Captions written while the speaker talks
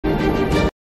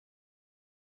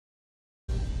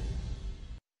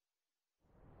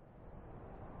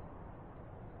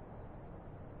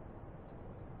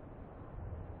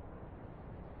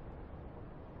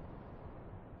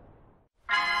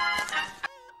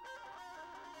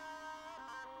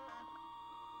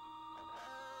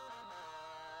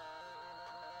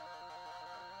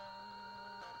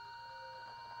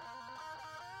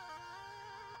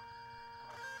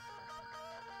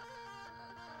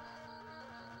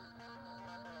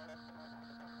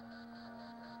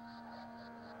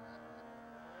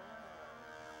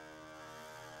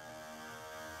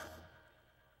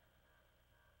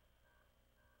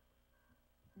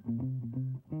You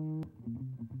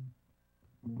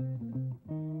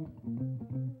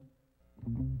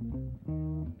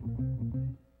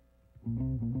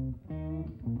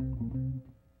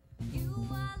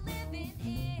are living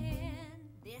in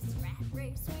this rat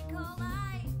race we call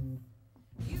life.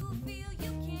 You feel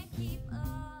you can't keep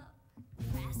up the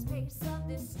fast pace of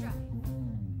this strife.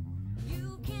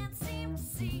 You can't seem to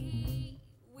see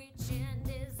which end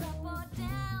is up or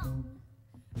down.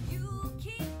 You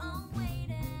keep on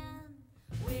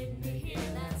waiting to hear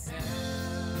that sound.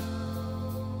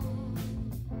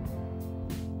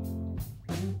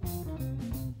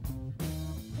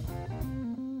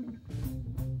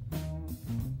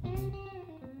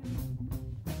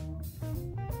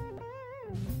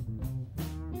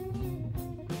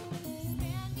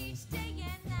 Spend each day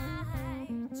and night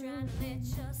trying to let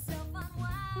yourself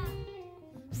unwind.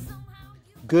 Somehow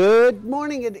you Good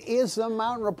morning. It is the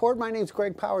Mountain Report. My name's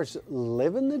Greg Powers,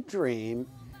 living the dream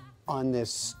on this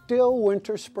still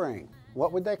winter spring.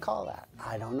 What would they call that?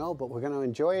 I don't know, but we're going to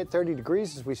enjoy it. 30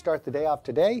 degrees as we start the day off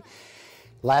today.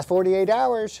 Last 48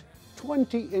 hours,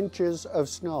 20 inches of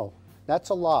snow. That's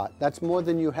a lot. That's more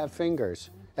than you have fingers.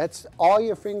 That's all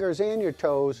your fingers and your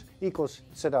toes equals,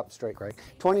 sit up straight, Greg.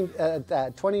 20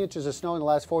 inches of snow in the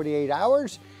last 48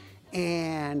 hours.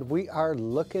 And we are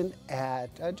looking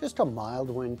at just a mild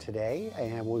wind today,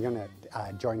 and we're going to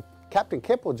join Captain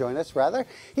Kip will join us, rather.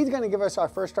 He's going to give us our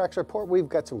first tracks report. We've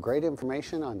got some great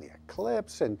information on the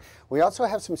eclipse, and we also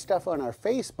have some stuff on our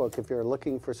Facebook if you're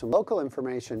looking for some local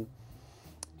information,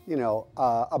 you know,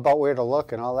 about where to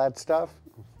look and all that stuff.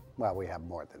 Well, we have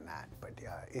more than that, but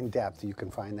in depth, you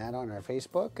can find that on our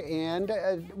Facebook. And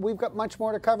we've got much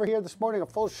more to cover here this morning, a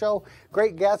full show,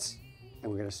 great guests,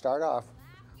 and we're going to start off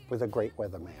with a great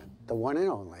weatherman, the one and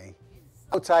only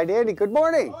Outside Andy. Good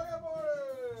morning.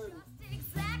 just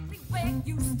exactly where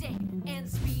you stay and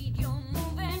speed you're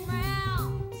moving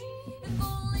round. If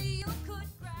only you could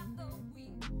grab the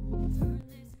wheel, turn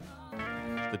this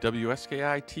car. The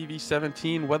WSKI TV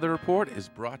 17 Weather Report is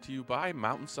brought to you by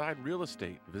Mountainside Real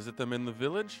Estate. Visit them in the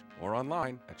village or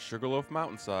online at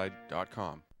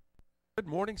sugarloafmountainside.com. Good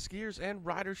morning, skiers and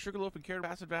riders. Sugarloaf and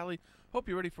Carrabassett Valley. Hope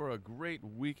you're ready for a great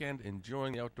weekend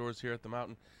enjoying the outdoors here at the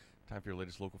mountain. Time for your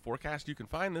latest local forecast. You can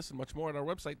find this and much more at our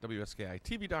website,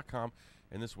 WSKITV.com.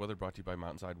 And this weather brought to you by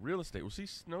Mountainside Real Estate. We'll see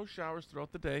snow showers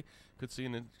throughout the day. Could see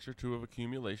an inch or two of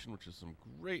accumulation, which is some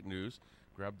great news.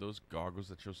 Grab those goggles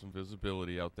that show some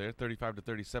visibility out there. 35 to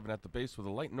 37 at the base with a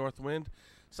light north wind.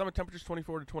 Summit temperatures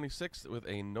 24 to 26 with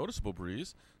a noticeable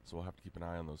breeze. So we'll have to keep an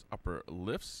eye on those upper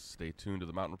lifts. Stay tuned to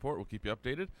the Mountain Report. We'll keep you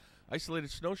updated.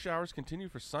 Isolated snow showers continue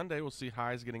for Sunday. We'll see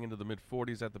highs getting into the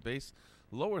mid-40s at the base,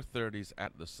 lower 30s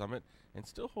at the summit, and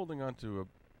still holding on to a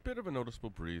bit of a noticeable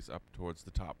breeze up towards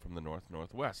the top from the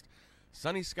north-northwest.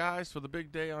 Sunny skies for the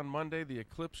big day on Monday. The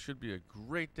eclipse should be a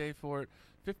great day for it.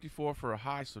 54 for a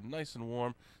high, so nice and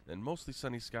warm. Then mostly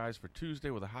sunny skies for Tuesday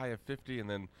with a high of 50. And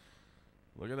then,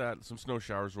 look at that, some snow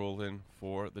showers roll in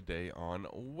for the day on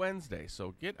Wednesday.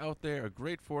 So get out there. A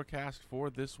great forecast for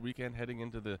this weekend heading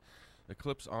into the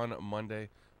eclipse on Monday.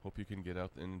 Hope you can get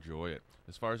out and enjoy it.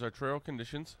 As far as our trail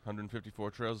conditions, 154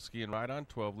 trails to ski and ride on,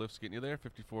 12 lifts getting you there,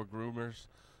 54 groomers,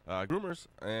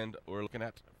 and we're looking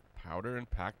at powder and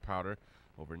packed powder.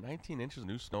 Over 19 inches of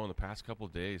new snow in the past couple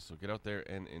of days, so get out there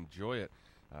and enjoy it.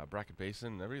 Bracket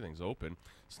Basin, everything's open.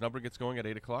 Snubber gets going at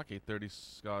 8 o'clock, 8:30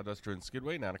 Sawduster and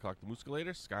Skidway, 9 o'clock the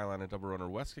Mooscalator, Skyline and Double Runner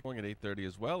West get going at 8:30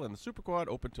 as well, and the Super Quad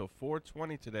open till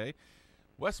 4:20 today.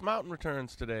 West Mountain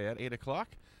returns today at 8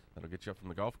 o'clock. That'll get you up from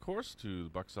the golf course to the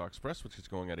Bucksaw Express, which is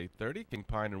going at 8:30. King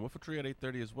Pine and Whiffletree at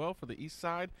 8:30 as well for the east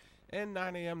side, and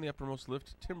 9 a.m. the uppermost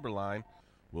lift, Timberline.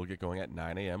 We'll get going at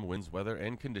 9 a.m., winds, weather,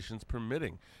 and conditions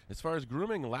permitting. As far as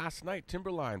grooming, last night,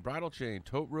 Timberline, Bridle Chain,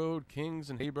 Tote Road, Kings,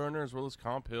 and Hayburner, as well as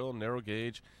Comp Hill, Narrow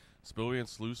Gauge, Spillway and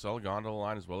Sluice, all gondola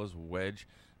line, as well as Wedge.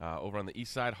 Over on the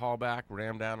east side, Hallback,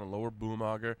 Ram Down, and Lower Boom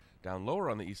Auger. Down lower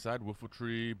on the east side,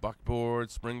 Whiffletree, Buckboard,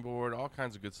 Springboard, all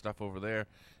kinds of good stuff over there.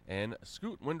 And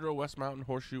Scoot, Windrow, West Mountain,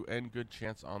 Horseshoe, and Good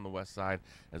Chance on the west side,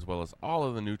 as well as all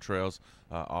of the new trails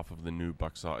off of the new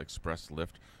Bucksaw Express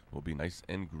lift will be nice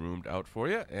and groomed out for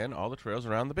you, and all the trails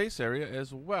around the base area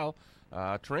as well.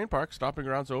 Terrain Park, stopping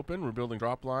grounds open. We're building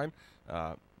drop line,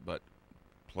 but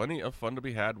plenty of fun to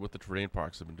be had with the terrain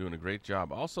parks. They've been doing a great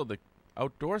job. Also, the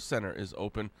Outdoor Center is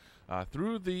open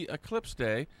through the Eclipse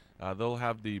Day. They'll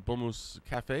have the Bull Moose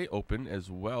Cafe open as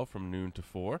well from noon to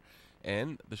 4,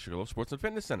 and the Sugarloaf Sports and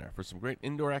Fitness Center for some great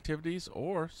indoor activities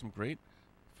or some great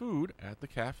food at the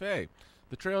cafe.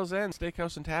 The Trails End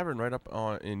Steakhouse and Tavern right up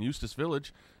in Eustis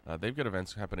Village. They've got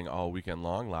events happening all weekend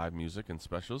long, live music and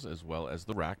specials, as well as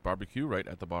the Rack Barbecue right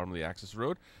at the bottom of the Access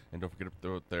Road. And don't forget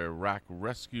their Rack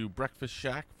Rescue Breakfast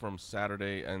Shack from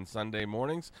Saturday and Sunday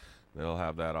mornings. They'll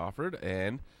have that offered.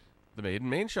 And the Made in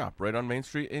Maine shop right on Main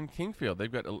Street in Kingfield.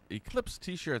 They've got Eclipse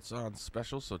t-shirts on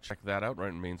special, so check that out right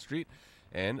on Main Street.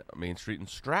 And Main Street in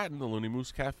Stratton, the Looney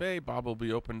Moose Cafe. Bob will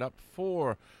be opened up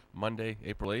for Monday,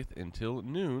 April 8th until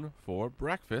noon for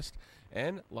breakfast.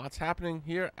 And lots happening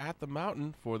here at the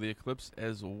mountain for the Eclipse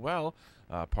as well.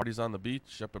 Parties on the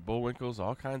beach, up at Bullwinkle's,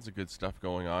 all kinds of good stuff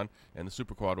going on. And the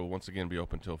Super Quad will once again be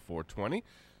open till 4:20.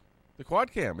 The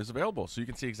Quad Cam is available, so you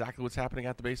can see exactly what's happening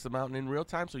at the base of the mountain in real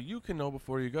time, so you can know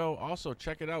before you go. Also,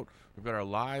 check it out. We've got our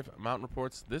live mountain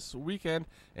reports this weekend,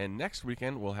 and next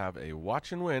weekend we'll have a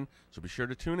watch and win, so be sure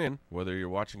to tune in, whether you're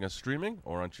watching us streaming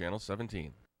or on Channel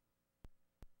 17.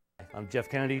 I'm Jeff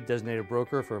Kennedy, designated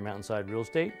broker for Mountainside Real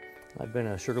Estate. I've been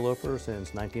a sugarloafer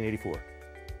since 1984.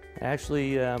 I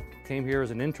actually came here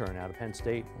as an intern out of Penn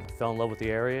State. I fell in love with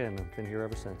the area and I've been here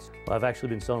ever since. Well, I've actually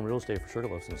been selling real estate for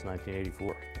Sugarloaf since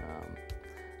 1984.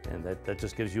 And that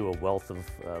just gives you a wealth of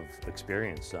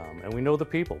experience. And we know the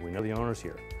people, we know the owners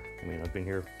here. I mean, I've been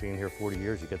here, being here 40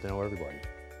 years, you get to know everybody.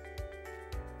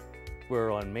 We're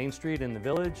on Main Street in the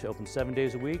Village, open 7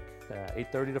 days a week,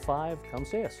 8:30 to 5, come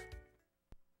see us.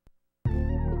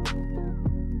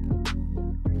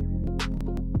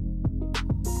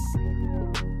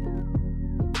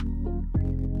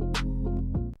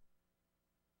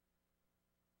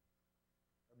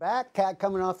 Back, Cat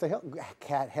coming off the hill.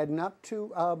 Cat heading up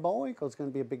to Bullwinkle. It's going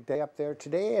to be a big day up there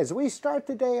today. As we start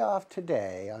the day off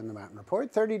today on the Mountain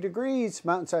Report, 30 degrees,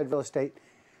 Mountainside Real Estate,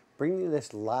 bringing you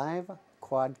this live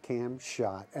quad cam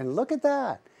shot. And look at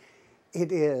that.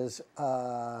 It is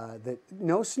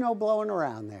no snow blowing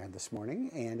around there this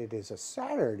morning, and it is a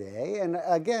Saturday. And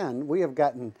again, we have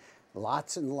gotten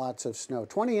lots and lots of snow.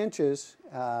 20 inches,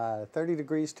 30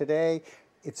 degrees today.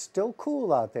 It's still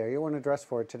cool out there. You want to dress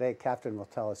for it today. Captain will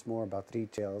tell us more about the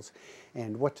details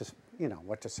and what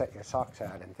to set your socks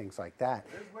at and things like that.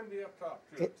 It's windy up top,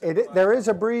 too. There is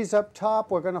a breeze up top.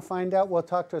 We're going to find out. We'll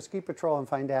talk to a ski patrol and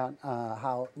find out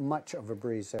how much of a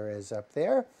breeze there is up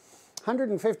there.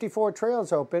 154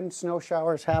 trails open, snow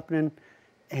showers happening,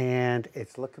 and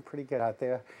it's looking pretty good out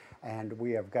there. And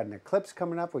we have got an eclipse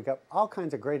coming up. We've got all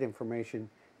kinds of great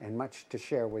information and much to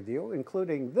share with you,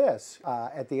 including this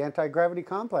at the Anti-Gravity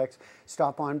Complex.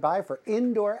 Stop on by for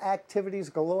indoor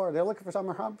activities galore. They're looking for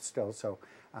summer hubs still, so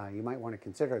you might want to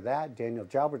consider that. Daniel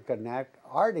Jalbert's got an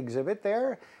art exhibit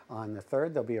there. On the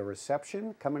 3rd, there'll be a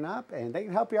reception coming up, and they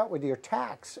can help you out with your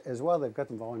tax as well. They've got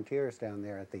some volunteers down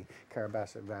there at the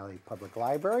Carabasset Valley Public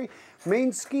Library.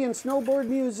 Maine Ski and Snowboard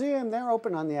Museum, they're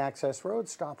open on the Access Road.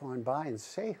 Stop on by and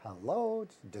say hello.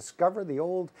 Discover the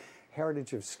old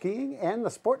heritage of skiing. And the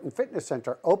Sport and Fitness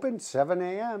Center open 7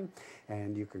 a.m.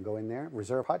 and you can go in there,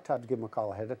 reserve hot tubs, give them a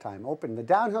call ahead of time. Open the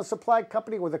Downhill Supply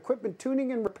Company with equipment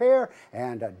tuning and repair,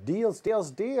 and deals,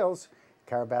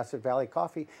 Carabasset Valley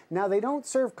Coffee. Now, they don't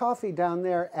serve coffee down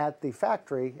there at the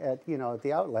factory, at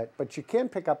the outlet, but you can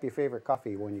pick up your favorite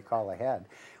coffee when you call ahead.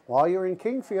 While you're in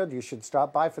Kingfield, you should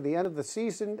stop by for the end of the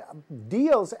season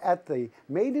deals at the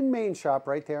Made in Maine shop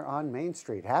right there on Main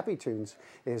Street. Happy Tunes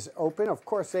is open. Of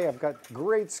course, they have got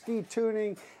great ski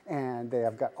tuning, and they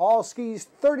have got all skis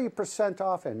 30%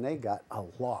 off, and they got a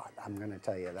lot, I'm going to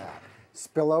tell you that.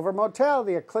 Spillover Motel,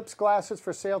 the Eclipse glasses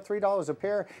for sale, $3 a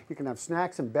pair. You can have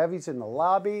snacks and bevies in the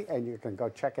lobby, and you can go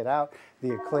check it out.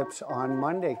 The Eclipse on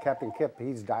Monday. Captain Kip,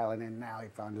 he's dialing in now. He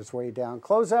found his way down.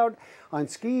 Closeout on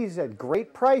skis at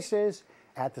great prices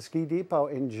at the Ski Depot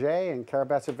in Jay in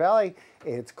Carabasset Valley.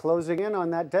 It's closing in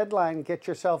on that deadline. Get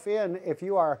yourself in if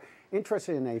you are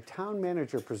interested in a town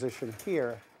manager position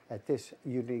here at this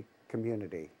unique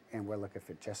community. And we're looking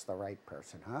for just the right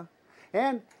person, huh?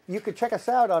 And you can check us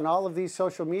out on all of these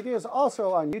social medias.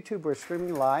 Also on YouTube, we're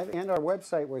streaming live, and our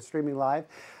website, we're streaming live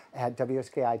at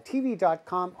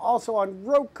WSKITV.com. Also on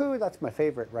Roku, that's my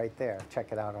favorite right there.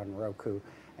 Check it out on Roku.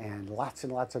 And lots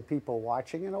of people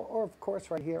watching, or of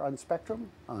course right here on Spectrum,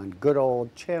 on good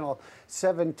old channel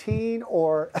 17,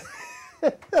 or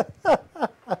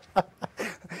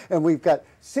and we've got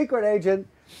Secret Agent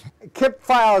Kip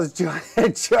Files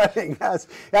joining us.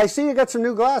 I see you got some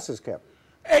new glasses, Kip.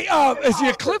 Hey, is the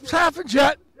eclipse happened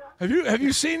yet? Have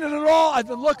you seen it at all? I've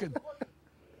been looking.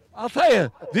 I'll tell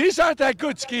you, these aren't that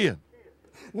good skiing.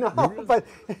 No, but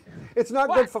it's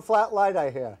not good for flat light, I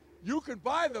hear. You can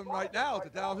buy them right now at the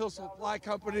Downhill Supply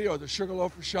Company or the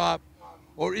Sugarloafer Shop,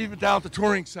 or even down at the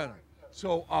Touring Center.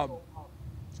 So,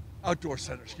 Outdoor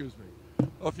Center, excuse me.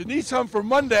 Well, if you need some for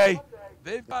Monday,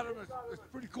 They've got them. It's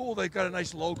pretty cool. They've got a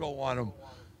nice logo on them.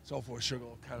 So forth,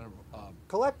 Sugarloaf, kind of.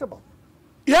 Collectible.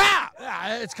 Yeah,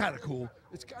 it's kind of cool.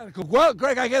 It's kind of cool. Well,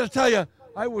 Greg, I got to tell you,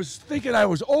 I was thinking I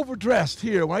was overdressed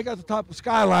here. When I got to the top of the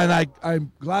skyline,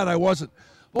 I'm glad I wasn't.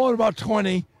 Only about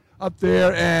 20 up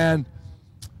there, and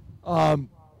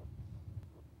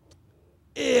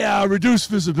reduced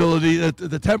visibility.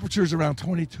 The temperature's around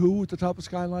 22 at the top of the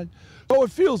skyline. So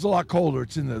it feels a lot colder.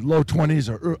 It's in the low 20s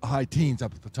or high teens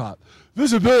up at the top.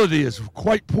 Visibility is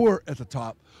quite poor at the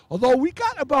top. Although we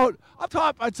got about, up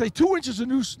top, I'd say 2 inches of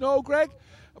new snow, Greg,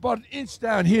 about an inch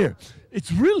down here.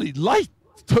 It's really light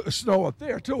snow up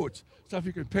there, too. It's stuff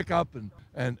you can pick up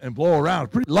and blow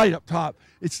around. Pretty light up top.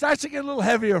 It starts to get a little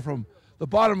heavier from the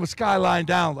bottom of the skyline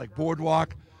down, like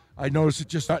boardwalk. I noticed it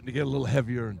just starting to get a little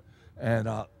heavier, and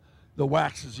the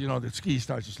waxes, the ski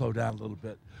starts to slow down a little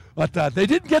bit. But they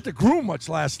didn't get to groom much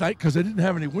last night because they didn't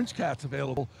have any winch cats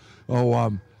available.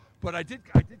 But I did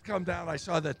come down. I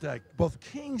saw that both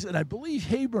Kings and I believe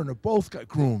Hayburn have both got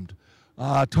groomed.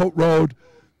 Tote Road,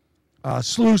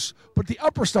 Sluice, but the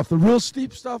upper stuff, the real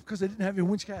steep stuff, because they didn't have any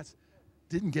winch cats,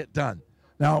 didn't get done.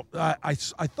 Now, I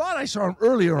thought I saw them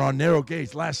earlier on narrow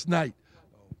gauge last night.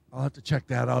 I'll have to check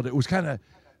that out. It was kind of,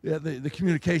 the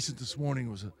communications this morning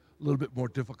was a little bit more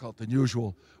difficult than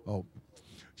usual.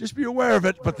 Just be aware of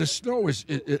it, but the snow is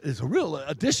a real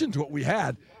addition to what we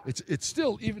had. It's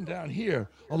still, even down here,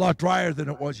 a lot drier than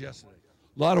it was yesterday.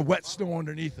 A lot of wet snow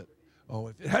underneath it.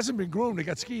 If it hasn't been groomed, it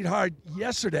got skied hard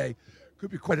yesterday,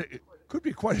 could be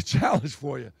quite a challenge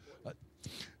for you.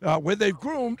 When they've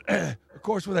groomed, of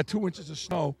course, with that 2 inches of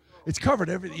snow, it's covered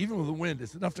everything, even with the wind.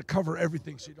 It's enough to cover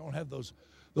everything so you don't have those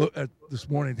this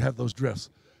morning to have those drifts.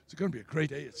 It's going to be a great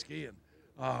day at skiing.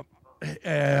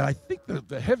 And I think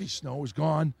the heavy snow is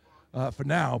gone for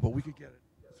now, but we could get it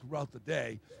throughout the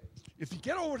day. If you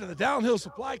get over to the Downhill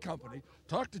Supply Company,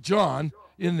 talk to John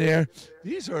in there.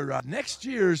 These are next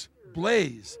year's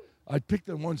Blaze. I picked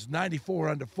the ones 94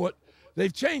 underfoot.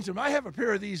 They've changed them. I have a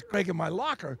pair of these, Greg, in my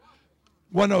locker,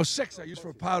 106 I use for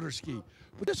a powder ski.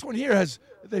 But this one here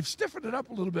they've stiffened it up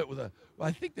a little bit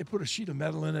I think they put a sheet of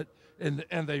metal in it,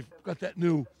 and they've got that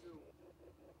new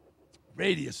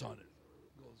radius on it.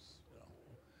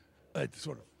 It's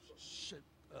sort of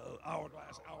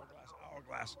hourglass,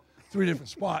 3 different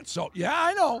spots. So yeah,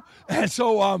 I know. And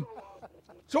so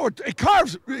it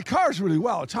carves really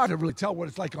well. It's hard to really tell what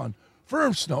it's like on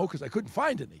firm snow because I couldn't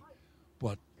find any.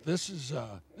 But this is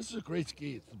a great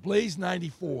ski. It's the Blaze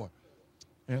 94,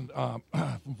 and from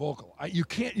Vocal. You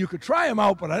could try them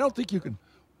out, but I don't think you can.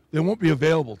 They won't be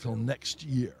available till next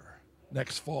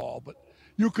fall. But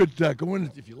you could go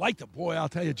in if you liked them. Boy, I'll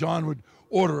tell you, John would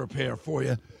order a pair for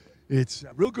you. It's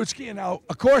real good skiing. Now,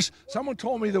 of course, someone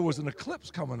told me there was an eclipse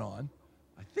coming on.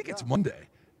 I think it's Monday.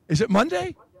 Is it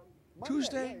Monday?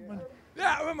 Tuesday? Monday?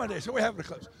 Yeah, Monday. So we have an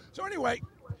eclipse. So anyway,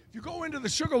 if you go into the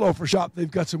Sugarloafer shop,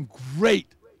 they've got some great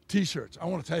T-shirts. I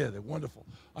want to tell you, they're wonderful.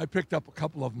 I picked up a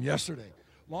couple of them yesterday.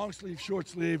 Long sleeve, short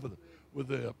sleeve, with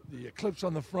the eclipse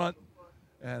on the front.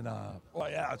 And,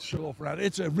 it's Sugarloafer.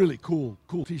 It's a really cool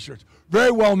T-shirts.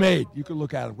 Very well made. You can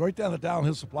look at them. Right down the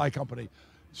Downhill Supply Company.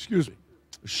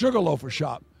 Sugarloafer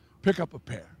shop, pick up a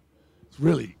pair. It's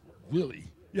really,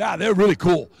 they're really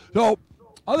cool. So,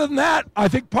 other than that, I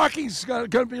think parking's going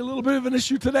to be a little bit of an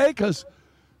issue today because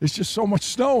there's just so much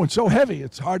snow and so heavy.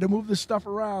 It's hard to move this stuff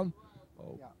around.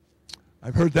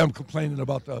 I've heard them complaining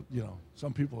about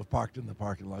some people have parked in the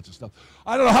parking lots and stuff.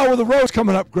 I don't know, how were the roads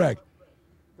coming up, Greg?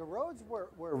 The roads were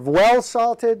well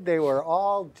salted. They were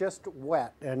all just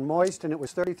wet and moist, and it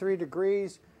was 33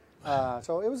 degrees.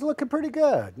 So it was looking pretty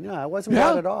good. No, it wasn't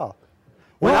bad at all.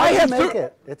 When I can make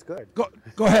it, it's good. Go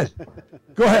ahead.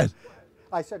 Go ahead.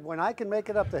 I said when I can make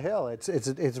it up the hill, it's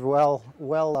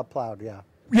well plowed. Yeah.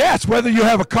 Yes, whether you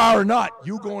have a car or not,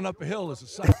 you going up a hill is a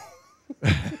sight.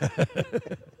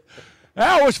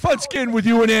 That was fun skiing with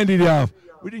you and Andy.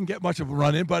 We didn't get much of a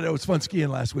run in, but it was fun skiing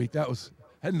last week.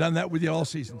 Hadn't done that with you all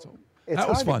season, so it's that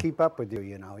was hard fun. to keep up with you.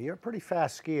 You're a pretty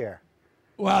fast skier.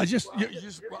 Well,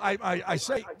 I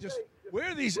say,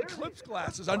 wear these eclipse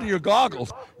glasses under your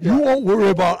goggles. You won't worry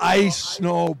about ice,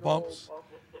 snow, bumps.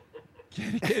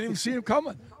 Can't even see them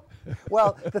coming.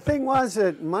 Well, the thing was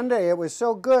that Monday it was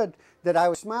so good that I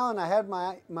was smiling. I had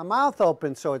my mouth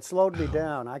open, so it slowed me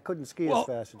down. I couldn't ski as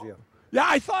fast as you. Yeah,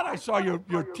 I thought I saw your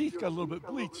teeth got a little bit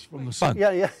bleached from the sun.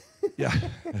 Yeah. Yeah.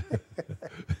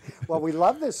 Well, we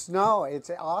love this snow.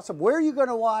 It's awesome. Where are you going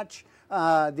to watch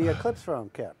the eclipse from,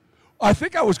 Kip? I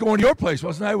think I was going to your place,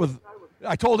 wasn't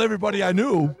I? I told everybody I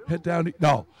knew, head down.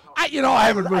 No, I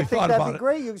haven't really thought about it. That'd be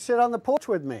great. You can sit on the porch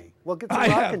with me. We'll get some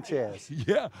rocking chairs.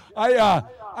 Yeah,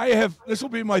 I have. This will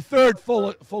be my third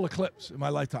full eclipse in my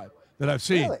lifetime. that I've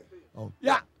seen. Really? Oh,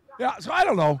 yeah. So I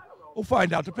don't know. We'll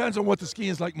find out. Depends on what the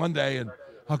skiing's like Monday and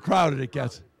how crowded it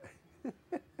gets.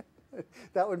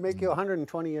 That would make you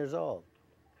 120 years old.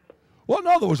 Well,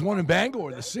 no, there was one in Bangor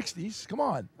in the 60s. Come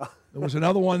on. There was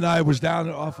another one that I was down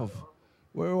off of,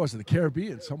 where was it? The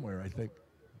Caribbean somewhere, I think.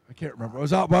 I can't remember. I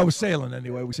was out, I was sailing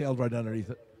anyway. We sailed right underneath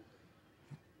it.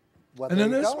 Well, And there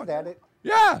then you this go, one. Daddy.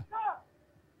 Yeah.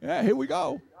 Yeah, here we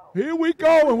go. Here we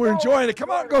go, and we're enjoying it.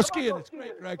 Come on, go skiing. It's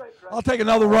great, Greg. I'll take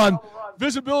another run.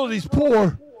 Visibility's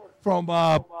poor from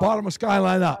bottom of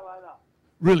Skyline up.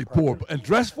 Really poor. And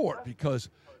dress for it because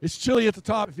it's chilly at the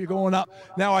top if you're going up.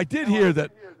 Now, I did hear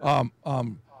that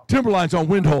Timberline's on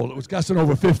wind hold. It was gusting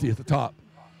over 50 at the top.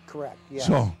 Correct. Yeah.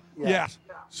 So, Yeah. yeah.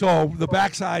 So the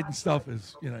backside and stuff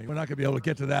is, we're not going to be able to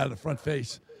get to that in the front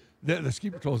face. The ski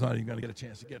patrol's not even going to get a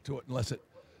chance to get to it unless it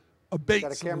abates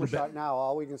Got a camera little shot bit. now.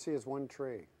 All we can see is one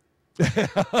tree.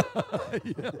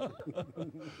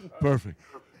 Perfect.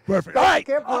 All right.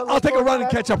 Kip, we'll I'll look take a forward run to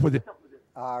and that. catch up with you.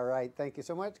 All right, thank you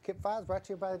so much. Kip Files brought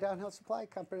to you by the Downhill Supply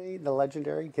Company, the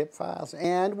legendary Kip Files.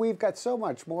 And we've got so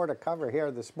much more to cover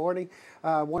here this morning.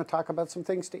 Want to talk about some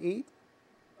things to eat?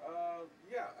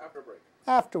 Yeah, after break.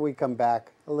 After we come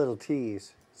back, a little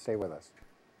tease. Stay with us.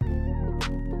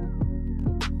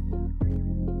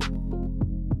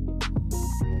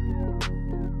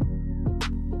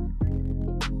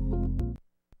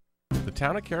 The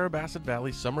town of Carabasset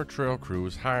Valley Summer Trail Crew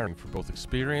is hiring for both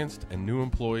experienced and new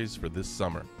employees for this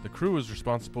summer. The crew is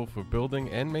responsible for building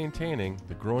and maintaining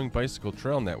the growing bicycle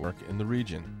trail network in the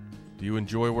region. Do you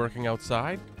enjoy working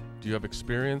outside? Do you have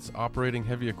experience operating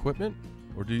heavy equipment?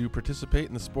 Or do you participate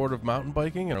in the sport of mountain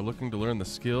biking and are looking to learn the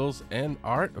skills and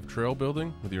art of trail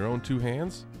building with your own two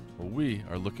hands? Well, we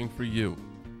are looking for you.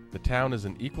 The town is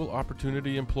an equal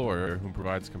opportunity employer who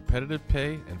provides competitive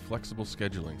pay and flexible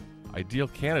scheduling. Ideal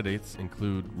candidates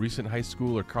include recent high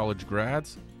school or college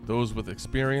grads, those with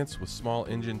experience with small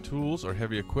engine tools or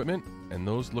heavy equipment, and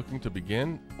those looking to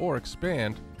begin or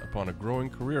expand upon a growing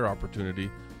career opportunity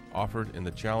offered in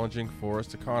the challenging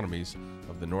forest economies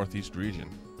of the Northeast region.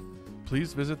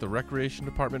 Please visit the Recreation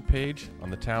Department page on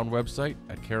the town website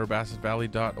at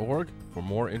carabassetvalley.org for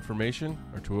more information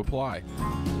or to apply.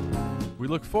 We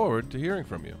look forward to hearing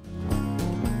from you.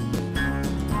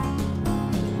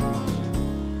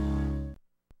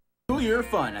 Cool your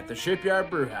fun at the Shipyard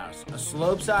Brewhouse, a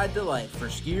slopeside delight for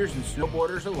skiers and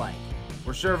snowboarders alike.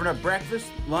 We're serving up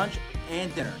breakfast, lunch,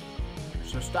 and dinner.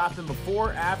 So stop in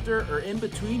before, after, or in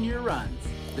between your runs.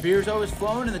 The beer's always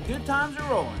flowing and the good times are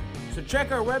rolling. So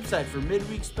check our website for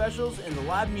midweek specials and the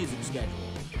live music schedule.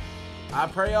 I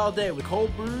pray all day with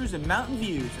cold brews and mountain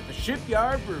views at the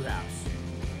Shipyard Brewhouse.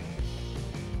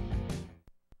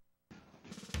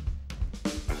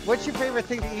 What's your favorite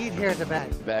thing to eat here at the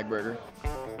bag? Bag burger.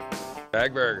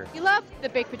 Bag burger. You love the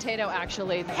baked potato,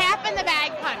 actually. Half in the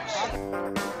bag punch.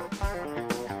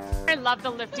 I love the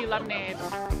lifty lemonade.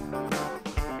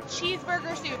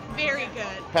 Cheeseburger soup, very good.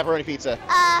 Pepperoni pizza.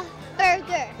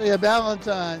 Burger. Yeah,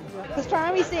 Valentine.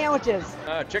 Pastrami sandwiches.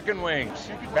 Chicken wings.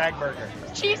 Bag burger.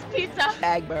 Cheese pizza.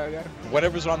 Bag burger.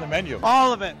 Whatever's on the menu.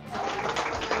 All of it.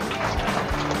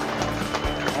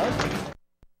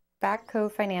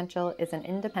 Backco Financial is an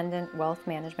independent wealth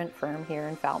management firm here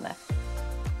in Falmouth.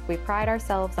 We pride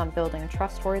ourselves on building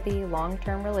trustworthy,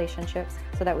 long-term relationships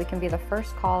so that we can be the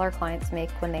first call our clients make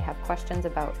when they have questions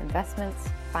about investments,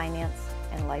 finance,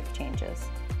 and life changes.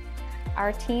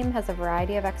 Our team has a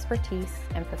variety of expertise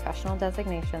and professional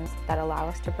designations that allow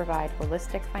us to provide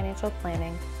holistic financial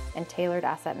planning and tailored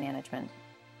asset management.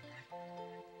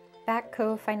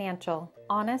 Backco Financial,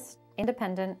 honest,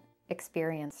 independent,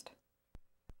 experienced.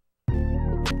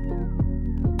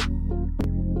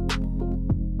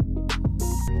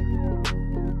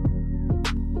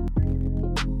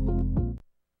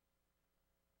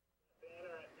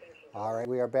 All right,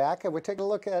 we are back, and we're taking a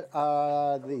look at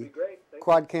the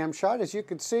quad cam shot. As you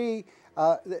can see,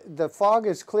 the fog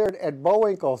is cleared at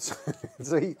Bowinkles,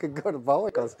 so you can go to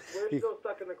Bowinkles. We're still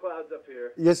stuck in the clouds up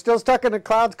here. You're still stuck in the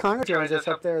clouds. Connor joins us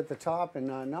up there at the top, and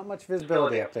not much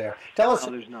visibility up there. Tell us,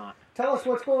 there's not. Tell us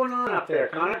what's going on up there,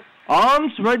 Connor.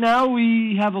 So right now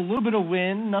we have a little bit of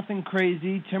wind, nothing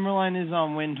crazy. Timberline is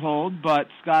on wind hold, but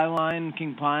Skyline,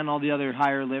 King Pine, all the other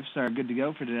higher lifts are good to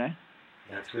go for today.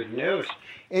 That's good news.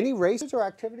 Any races or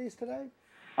activities today?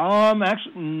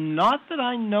 Actually, not that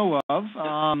I know of.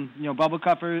 Bubble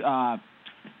Cuffers,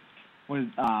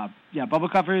 Bubble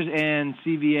Cuffers and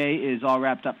CVA is all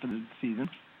wrapped up for the season.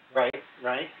 Right.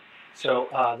 So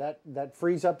that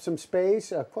frees up some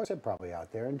space. Of course, they're probably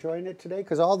out there enjoying it today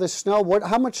because all this snow.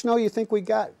 How much snow you think we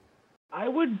got? I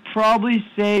would probably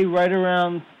say right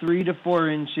around 3 to 4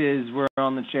 inches were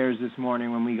on the chairs this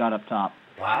morning when we got up top.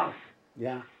 Wow.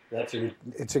 Yeah, it's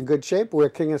in good shape. We're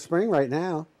King of Spring right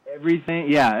now.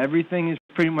 Everything is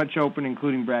pretty much open,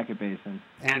 including Bracket Basin.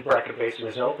 And Bracket Basin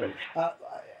is open.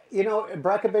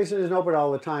 Bracket Basin isn't open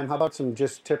all the time. How about some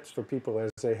just tips for people as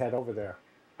they head over there?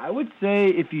 I would say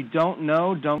if you don't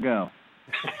know, don't go.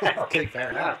 Okay, fair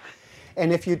enough.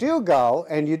 And if you do go,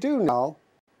 and you do know,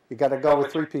 you got to go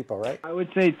with 3 people, right? I would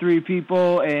say 3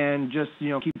 people, and just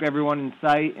keep everyone in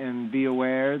sight and be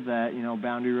aware that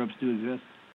boundary ropes do exist.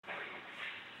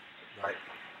 Right.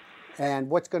 And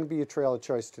what's going to be your trail of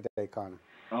choice today, Connor?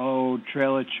 Oh,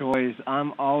 trail of choice.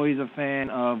 I'm always a fan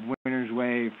of Winner's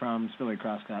Way from Spillway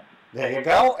Crosscut. There you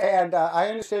go. And I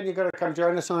understand you're going to come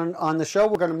join us on the show.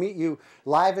 We're going to meet you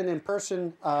live and in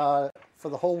person for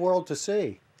the whole world to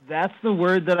see. That's the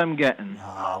word that I'm getting.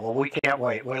 Well, we can't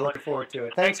wait. We're looking forward to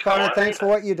it. Thanks, Connor. Thanks for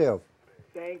what you do.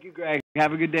 Thank you, Greg.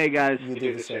 Have a good day, guys. You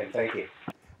do the same. Thank you.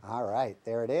 All right,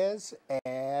 there it is.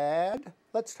 And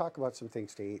let's talk about some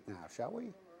things to eat now, shall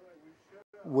we?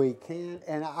 We can.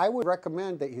 And I would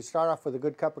recommend that you start off with a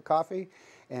good cup of coffee.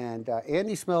 And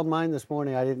Andy smelled mine this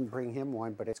morning. I didn't bring him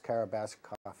one, but it's Carabas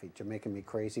coffee. You're making me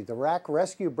crazy. The Rack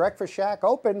Rescue Breakfast Shack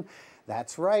open.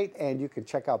 That's right. And you can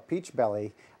check out Peach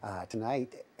Belly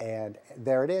tonight. And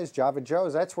there it is, Java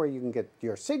Joe's. That's where you can get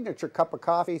your signature cup of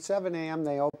coffee. 7 a.m.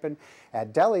 they open.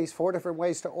 At Deli's, 4 different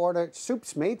ways to order.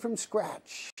 Soups made from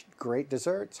scratch. Great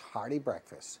desserts, hearty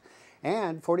breakfast.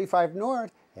 And 45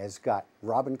 North has got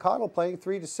Robin Cottle playing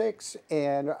 3 to 6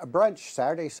 and a brunch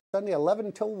Saturday, Sunday, 11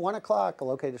 until 1 o'clock,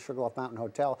 located at Sugarloaf Mountain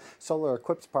Hotel. Solar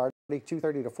Eclipse Party,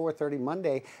 2:30 to 4:30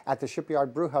 Monday at the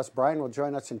Shipyard Brewhouse. Brian will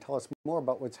join us and tell us more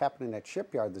about what's happening at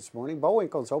Shipyard this morning.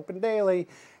 Bowinkle's open daily,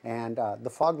 and the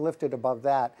fog lifted above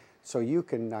that, so you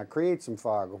can create some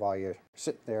fog while you're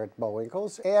sitting there at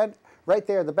Bowinkle's. And right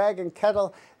there, the Bag and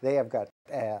Kettle, they have got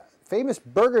famous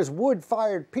burgers,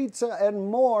 wood-fired pizza, and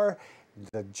more.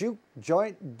 The Juke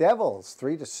Joint Devils,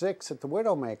 3 to 6 at the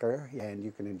Widowmaker, and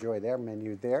you can enjoy their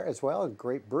menu there as well, and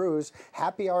great brews.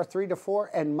 Happy Hour 3 to 4,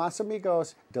 and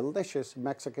Masamigos, delicious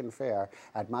Mexican fare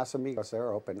at Masamigos.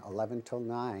 They're open 11 till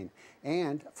 9.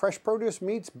 And fresh produce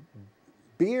meats,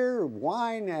 beer,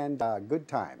 wine, and good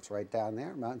times right down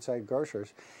there, Mountainside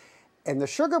Grocers. And the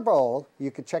Sugar Bowl,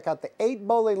 you can check out the 8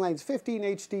 bowling lanes, 15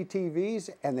 HD TVs,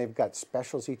 and they've got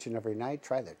specials each and every night.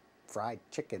 Try the fried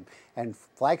chicken. And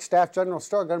Flagstaff General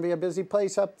Store, going to be a busy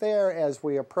place up there as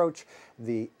we approach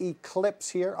the eclipse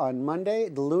here on Monday.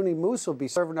 The Looney Moose will be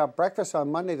serving up breakfast on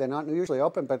Monday. They're not usually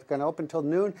open, but they're going to open till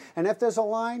noon. And if there's a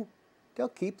line, they'll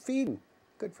keep feeding.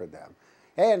 Good for them.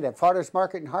 And at Father's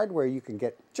Market and Hardware, you can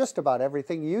get just about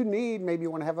everything you need. Maybe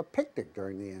you want to have a picnic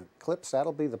during the eclipse.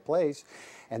 That'll be the place.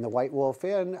 And the White Wolf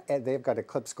Inn, and they've got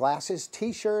eclipse glasses,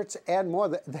 T-shirts, and more.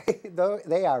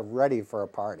 They are ready for a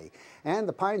party. And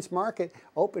the Pines Market,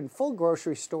 open full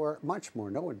grocery store, much more.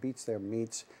 No one beats their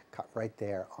meats cut right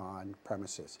there on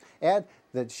premises. And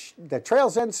the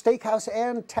Trails End Steakhouse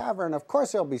and Tavern, of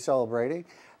course, they'll be celebrating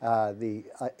the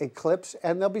eclipse,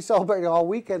 and they'll be celebrating all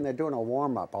weekend. They're doing a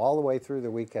warm-up all the way through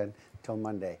the weekend till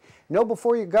Monday. Know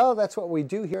before you go, that's what we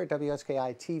do here at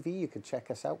WSKI TV. You can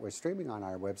check us out. We're streaming on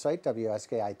our website,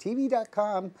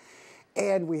 WSKITV.com,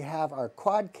 and we have our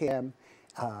quad cam,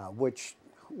 which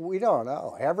we don't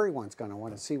know. Everyone's going to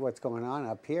want to see what's going on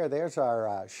up here. There's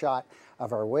our shot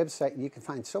of our website. You can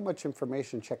find so much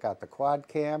information. Check out the quad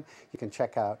cam. You can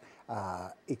check out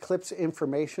eclipse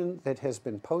information that has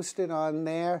been posted on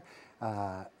there.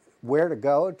 Where to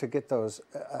go to get those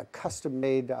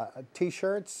custom-made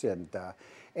T-shirts, and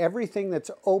everything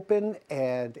that's open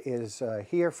and is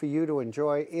here for you to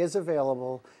enjoy is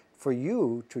available for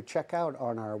you to check out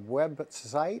on our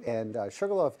website. And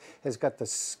Sugarloaf has got the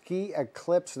ski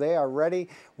eclipse. They are ready.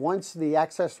 Once the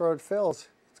access road fills,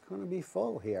 it's going to be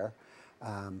full here.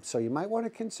 So you might want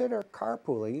to consider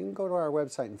carpooling. You can go to our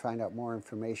website and find out more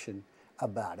information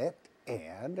about it.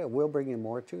 And we'll bring you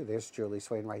more too. There's Julie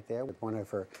Swain right there with one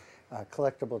of her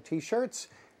collectible T-shirts.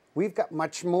 We've got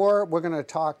much more. We're going to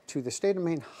talk to the State of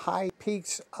Maine High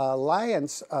Peaks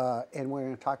Alliance, and we're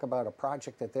going to talk about a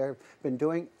project that they've been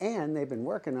doing and they've been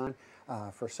working on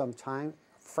for some time.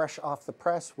 Fresh off the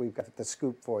press, we've got the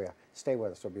scoop for you. Stay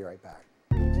with us. We'll be right back.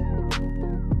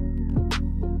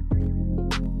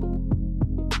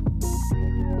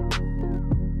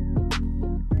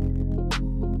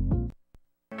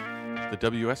 The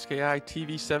WSKI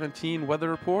TV 17 weather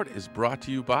report is brought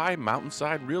to you by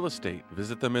Mountainside Real Estate.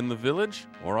 Visit them in the village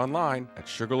or online at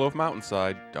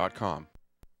sugarloafmountainside.com.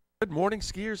 Good morning,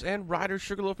 skiers and riders,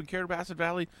 Sugarloaf and Carrabassett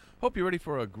Valley. Hope you're ready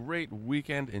for a great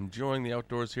weekend enjoying the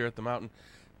outdoors here at the mountain.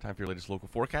 Time for your latest local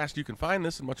forecast. You can find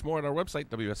this and much more at our website,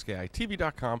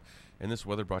 WSKITV.com. And this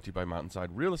weather brought to you by Mountainside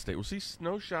Real Estate. We'll see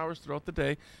snow showers throughout the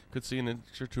day. Could see an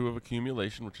inch or two of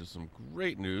accumulation, which is some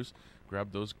great news.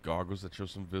 Grab those goggles that show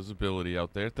some visibility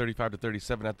out there. 35 to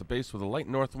 37 at the base with a light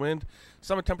north wind.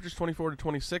 Summit temperatures 24 to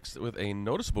 26 with a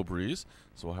noticeable breeze.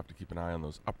 So we'll have to keep an eye on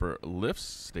those upper lifts.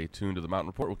 Stay tuned to the Mountain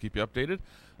Report. We'll keep you updated.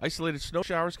 Isolated snow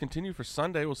showers continue for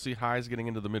Sunday. We'll see highs getting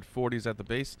into the mid-40s at the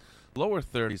base, lower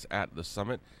 30s at the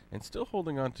summit, and still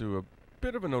holding on to a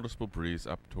bit of a noticeable breeze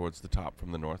up towards the top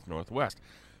from the north-northwest.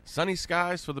 Sunny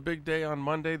skies for the big day on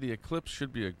Monday. The eclipse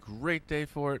should be a great day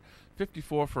for it.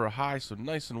 54 for a high, so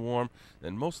nice and warm.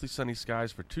 Then mostly sunny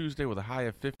skies for Tuesday with a high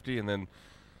of 50. And then,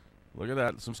 look at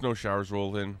that, some snow showers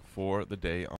roll in for the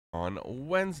day on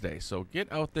Wednesday. So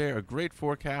get out there. A great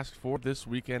forecast for this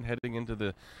weekend heading into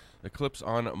the eclipse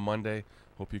on Monday.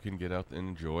 Hope you can get out and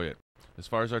enjoy it. As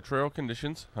far as our trail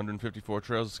conditions, 154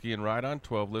 trails to ski and ride on,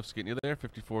 12 lifts getting you there,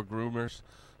 54 groomers,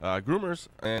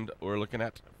 and we're looking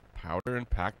at powder and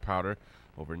packed powder.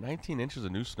 Over 19 inches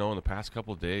of new snow in the past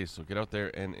couple of days, so get out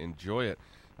there and enjoy it.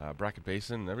 Bracket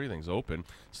Basin, everything's open.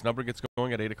 Snubber gets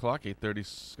going at 8 o'clock, 8:30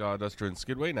 Sawduster and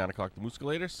Skidway, 9 o'clock the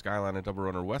Mooscalator, Skyline and Double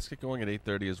Runner West get going at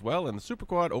 8:30 as well, and the Super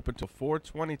Quad open till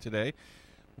 4:20 today.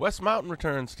 West Mountain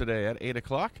returns today at 8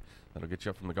 o'clock. That'll get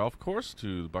you up from the golf course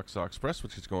to the Bucksaw Express,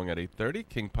 which is going at 8:30.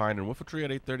 King Pine and Whiffletree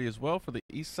at 8:30 as well for the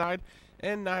east side,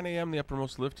 and 9 a.m. the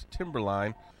uppermost lift,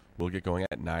 Timberline, will get going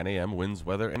at 9 a.m., winds,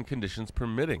 weather, and conditions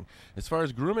permitting. As far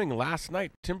as grooming, last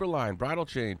night, Timberline, Bridle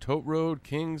Chain, Tote Road,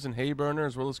 Kings, and Hayburner,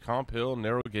 as well as Comp Hill,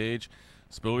 Narrow Gauge,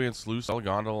 Spillway and Sluice, all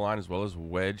gondola line, as well as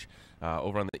Wedge.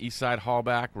 Over on the east side,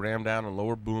 Hallback, Ram Down, and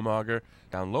Lower Boomauger.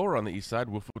 Down lower on the east side,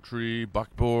 Whiffletree,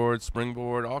 Buckboard,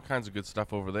 Springboard, all kinds of good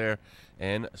stuff over there.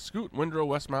 And Scoot, Windrow,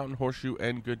 West Mountain, Horseshoe,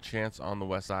 and Good Chance on the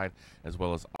west side, as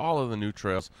well as all of the new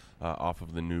trails off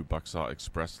of the new Bucksaw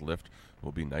Express lift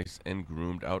will be nice and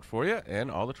groomed out for you, and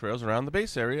all the trails around the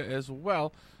base area as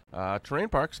well. Terrain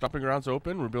Park, stomping grounds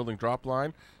open. We're building drop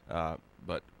line,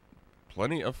 but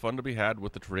plenty of fun to be had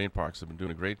with the terrain parks. They've been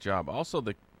doing a great job. Also,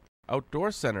 the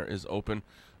Outdoor Center is open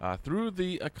through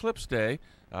the Eclipse Day.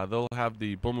 They'll have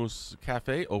the Bull Moose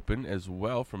Cafe open as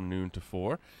well from noon to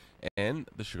 4, and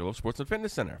the Sugarloaf Sports and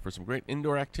Fitness Center for some great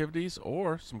indoor activities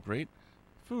or some great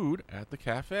food at the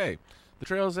cafe. The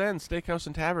Trails End Steakhouse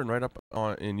and Tavern right up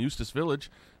in Eustis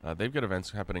Village. They've got events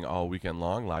happening all weekend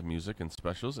long, live music and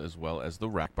specials, as well as the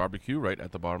Rack Barbecue right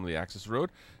at the bottom of the access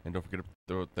road. And don't forget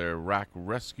their Rack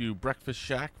Rescue Breakfast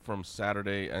Shack from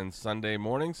Saturday and Sunday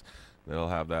mornings. They'll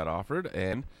have that offered.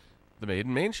 And the Made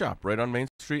in Main shop right on Main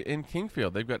Street in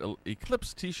Kingfield. They've got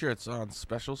Eclipse t-shirts on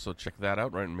special, so check that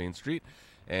out right on Main Street.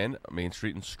 And Main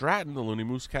Street in Stratton, the Looney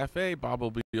Moose Cafe. Bob will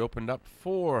be opened up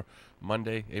for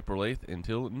Monday, April 8th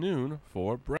until noon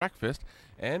for breakfast.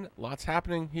 And lots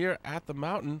happening here at the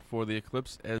mountain for the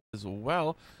Eclipse as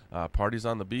well. Parties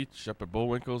on the beach, up at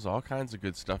Bullwinkle's, all kinds of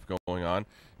good stuff going on.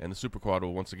 And the Super Quad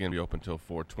will once again be open until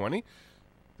 4:20.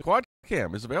 The Quad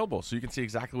Cam is available, so you can see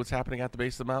exactly what's happening at the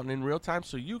base of the mountain in real time,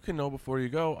 so you can know before you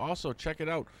go. Also, check it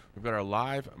out. We've got our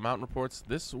live mountain reports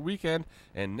this weekend,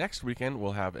 and next weekend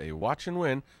we'll have a watch and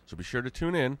win, so be sure to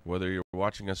tune in, whether you're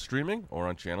watching us streaming or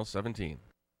on Channel 17.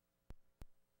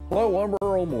 Hello, I'm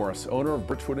Earl Morris, owner of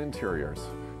Birchwood Interiors.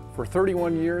 For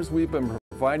 31 years, we've been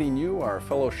providing you, our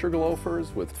fellow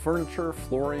Sugarloafers, with furniture,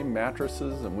 flooring,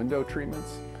 mattresses, and window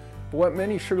treatments. But what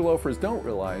many Sugarloafers don't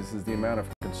realize is the amount of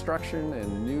construction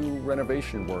and new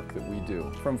renovation work that we do.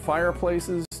 From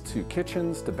fireplaces to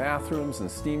kitchens to bathrooms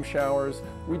and steam showers,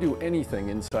 we do anything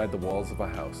inside the walls of a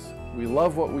house. We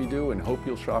love what we do and hope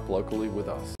you'll shop locally with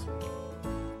us.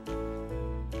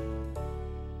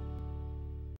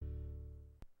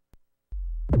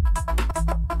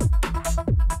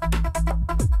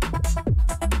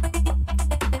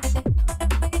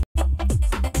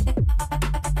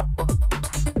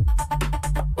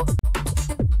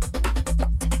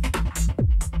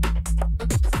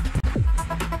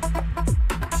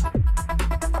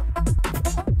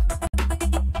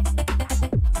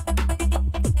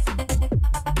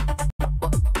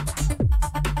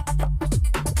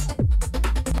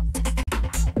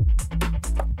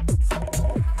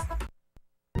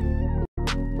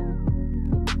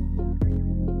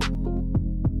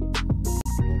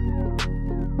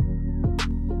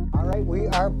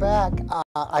 are back.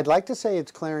 I'd like to say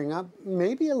it's clearing up,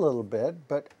 maybe a little bit,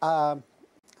 but I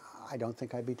don't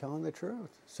think I'd be telling the truth.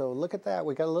 So look at that.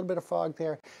 We got a little bit of fog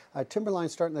there. Timberline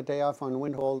starting the day off on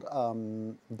wind hold,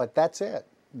 but that's it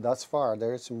thus far.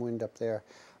 There's some wind up there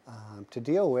to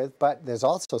deal with, but there's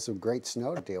also some great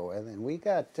snow to deal with. And we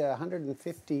got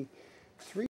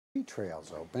 153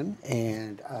 trails open,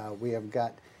 and we have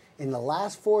got In the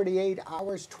last 48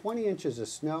 hours, 20 inches of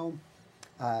snow.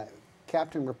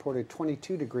 Captain reported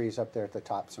 22 degrees up there at the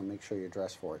top, so make sure you're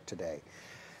dressed for it today.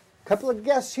 A couple of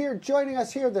guests here joining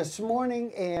us here this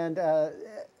morning, and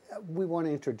we want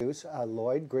to introduce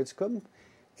Lloyd Gridscomb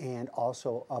and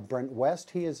also Brent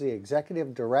West. He is the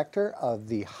Executive Director of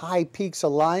the High Peaks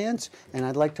Alliance, and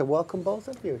I'd like to welcome both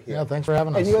of you here. Yeah, thanks for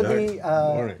having us. And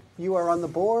you're you are on the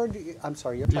board. I'm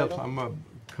sorry, your title? Yes, I'm a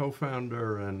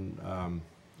co-founder, and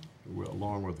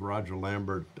along with Roger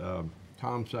Lambert,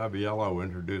 Tom Saviello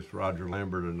introduced Roger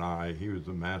Lambert and I. He was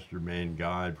the master main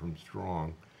guide from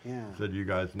Strong. Yeah. Said you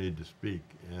guys need to speak,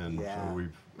 and so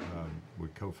we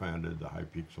co-founded the High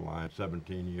Peaks Alliance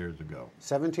 17 years ago.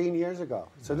 17 years ago.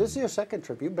 So this is your second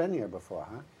trip. You've been here before,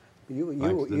 huh?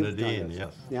 Thanks to Nadine,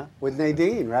 yes. Yeah, with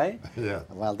Nadine, right? Yeah.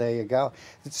 Well, there you go.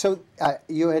 So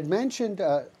you had mentioned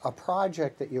a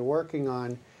project that you're working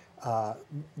on,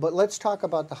 but let's talk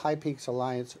about the High Peaks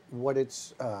Alliance, what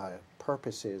its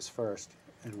purpose is first,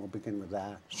 and we'll begin with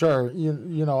that. Sure. You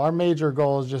know, our major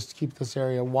goal is just to keep this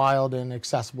area wild and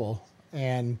accessible,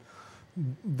 and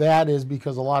that is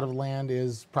because a lot of land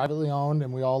is privately owned,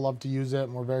 and we all love to use it,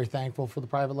 and we're very thankful for the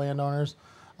private landowners.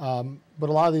 But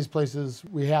a lot of these places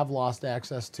we have lost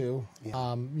access to.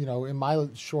 Yeah. You know, in my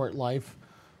short life,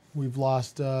 we've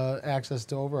lost access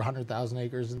to over 100,000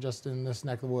 acres just in this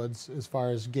neck of the woods, as far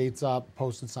as gates up,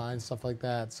 posted signs, stuff like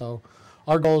that. So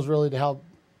our goal is really to help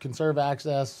conserve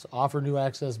access, offer new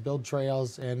access, build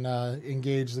trails, and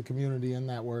engage the community in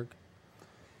that work.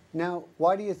 Now,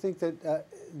 why do you think that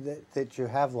that you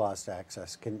have lost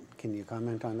access? Can you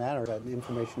comment on that, or is that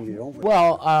information you don't?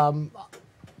 Well,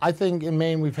 I think in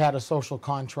Maine we've had a social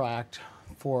contract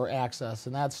for access,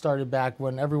 and that started back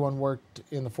when everyone worked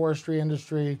in the forestry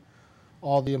industry.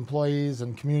 All the employees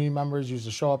and community members used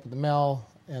to show up at the mill,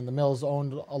 and the mills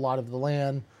owned a lot of the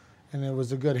land, and it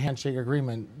was a good handshake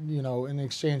agreement. You know, in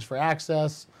exchange for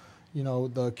access, you know,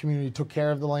 the community took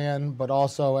care of the land, but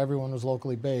also everyone was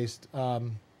locally based.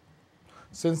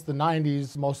 Since the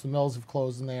 90s, most of the mills have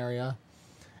closed in the area,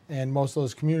 and most of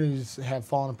those communities have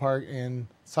fallen apart in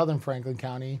southern Franklin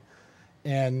County,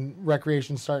 and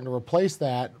recreation's starting to replace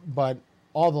that, but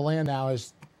all the land now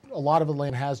is, a lot of the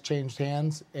land has changed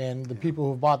hands, and the people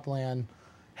who have bought the land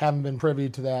haven't been privy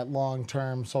to that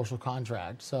long-term social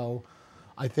contract. So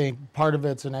I think part of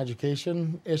it's an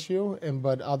education issue,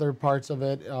 but other parts of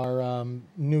it are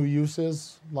new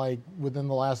uses. Like within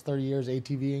the last 30 years,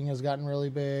 ATVing has gotten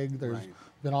really big. There's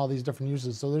been all these different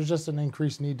uses. So there's just an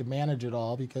increased need to manage it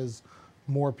all because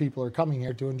more people are coming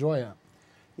here to enjoy it.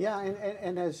 Yeah,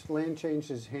 and as land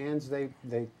changes hands, they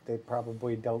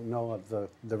probably don't know of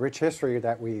the rich history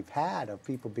that we've had of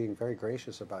people being very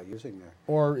gracious about using there.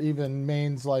 Or even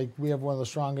Maine's, like, we have one of the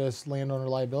strongest landowner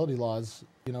liability laws.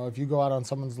 You know, if you go out on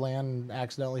someone's land and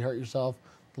accidentally hurt yourself,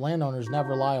 the landowner's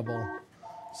never liable.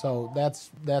 So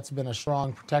that's been a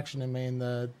strong protection in Maine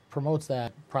that promotes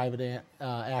that private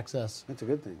access. That's a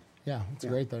good thing. Yeah, it's a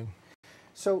great thing.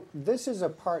 So this is a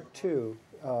part two.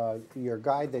 Your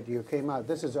guide that you came out,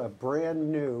 this is a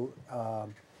brand new.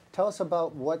 Tell us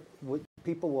about what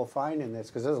people will find in this,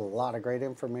 because there's a lot of great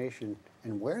information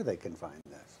and where they can find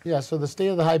this. Yeah, so the State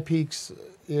of the High Peaks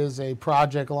is a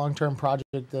project, a long-term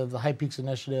project of the High Peaks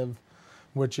Initiative,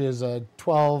 which is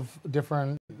 12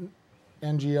 different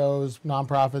NGOs,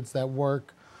 nonprofits that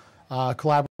work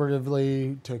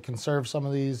collaboratively to conserve some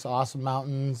of these awesome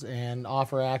mountains and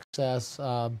offer access.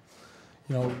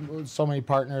 You know, so many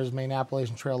partners: Maine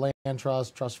Appalachian Trail Land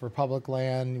Trust, Trust for Public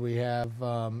Land. We have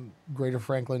Greater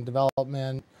Franklin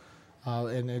Development,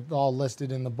 and it's all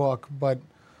listed in the book. But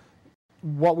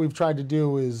what we've tried to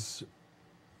do is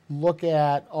look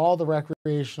at all the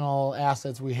recreational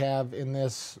assets we have in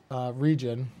this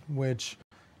region, which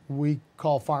we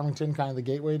call Farmington kind of the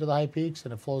gateway to the High Peaks,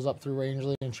 and it flows up through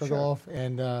Rangeley and Sugarloaf. Sure.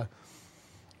 And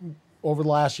over the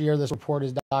last year, this report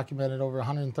has documented over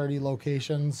 130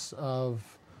 locations of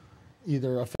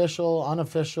either official,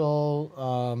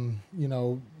 unofficial, you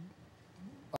know,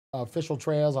 official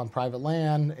trails on private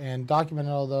land, and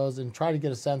documented all those and try to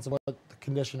get a sense of what the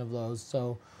condition of those.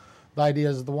 So the idea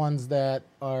is the ones that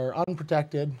are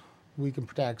unprotected, we can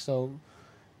protect. So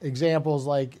examples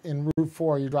like in Route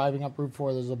 4, you're driving up Route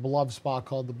 4, there's a beloved spot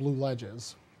called the Blue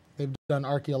Ledges. They've done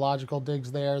archaeological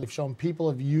digs there. They've shown people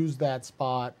have used that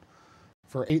spot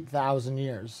for 8,000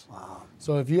 years. Wow.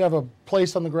 So if you have a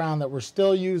place on the ground that we're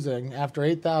still using after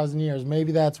 8,000 years,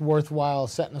 maybe that's worthwhile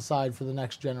setting aside for the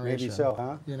next generation. Maybe so,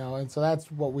 huh? You know, and so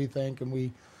that's what we think, and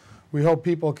we hope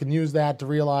people can use that to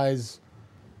realize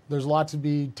there's a lot to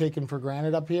be taken for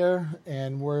granted up here,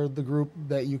 and we're the group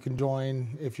that you can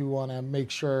join if you want to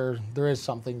make sure there is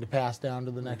something to pass down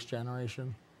to the next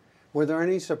generation. Were there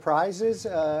any surprises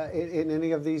in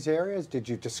any of these areas? Did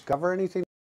you discover anything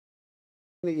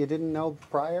that you didn't know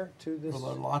prior to this? Well,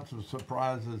 there are lots of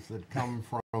surprises that come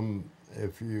from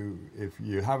if you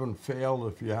haven't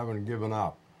failed, if you haven't given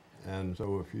up. And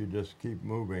so if you just keep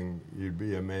moving, you'd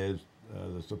be amazed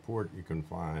the support you can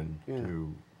find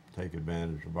to take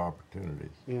advantage of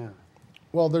opportunities. Yeah.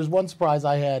 Well, there's one surprise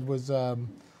I had was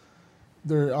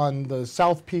there on the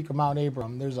south peak of Mount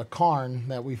Abram, there's a cairn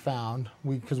that we found.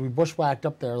 Because we bushwhacked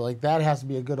up there, like that has to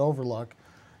be a good overlook.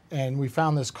 And we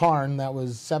found this cairn that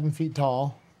was 7 feet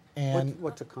tall. And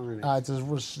what's a cairn? It's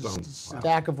a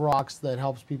stack of rocks that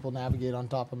helps people navigate on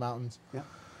top of mountains. Yeah.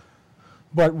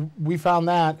 But we found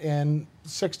that, and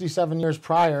 67 years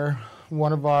prior,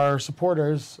 one of our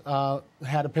supporters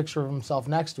had a picture of himself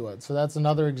next to it. So that's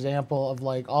another example of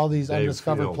like all these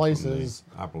undiscovered places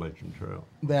Appalachian Trail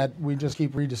that we just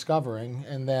keep rediscovering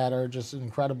and that are just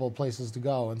incredible places to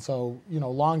go. And so, you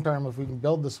know, long term, if we can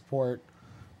build the support,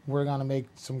 we're going to make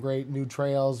some great new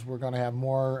trails. We're going to have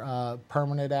more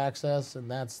permanent access,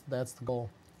 and that's the goal.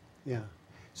 Yeah.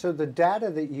 So the data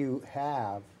that you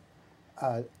have,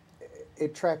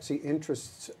 it tracks the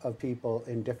interests of people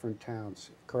in different towns,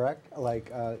 correct?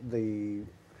 Like the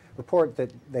report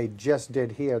that they just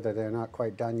did here, that they're not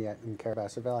quite done yet in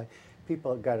Carabassa Valley,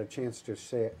 people got a chance to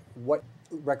say what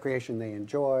recreation they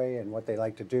enjoy and what they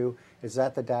like to do. Is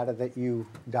that the data that you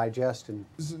digest? And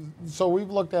so we've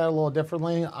looked at it a little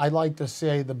differently. I like to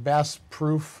say the best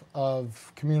proof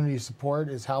of community support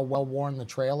is how well worn the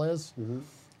trail is. Mm-hmm.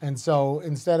 And so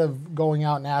instead of going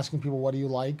out and asking people, what do you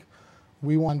like?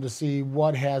 We wanted to see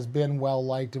what has been well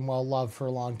liked and well loved for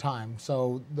a long time.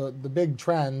 So the big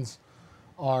trends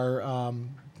are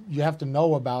you have to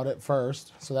know about it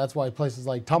first. So that's why places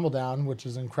like Tumbledown, which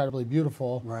is incredibly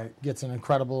beautiful, gets an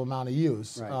incredible amount of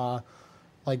use. Right.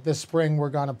 Like this spring, we're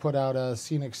going to put out a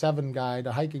Scenic 7 guide,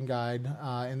 a hiking guide,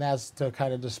 and that's to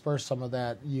kind of disperse some of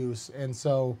that use. And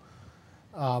so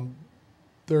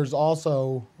there's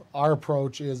also, our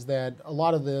approach is that a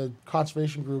lot of the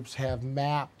conservation groups have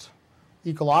mapped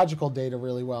ecological data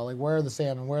really well, like where are the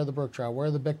salmon, where are the brook trout, where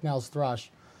are the Bicknell's thrush.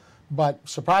 But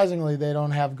surprisingly, they don't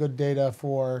have good data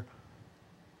for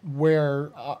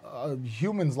where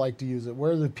humans like to use it,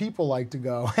 where the people like to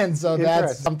go. And so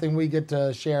that's something we get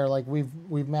to share. Like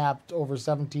we've mapped over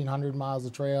 1,700 miles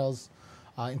of trails,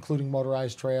 including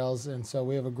motorized trails. And so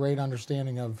we have a great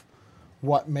understanding of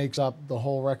what makes up the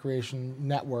whole recreation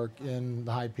network in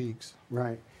the high peaks.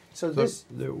 Right. So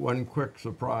the one quick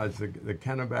surprise, the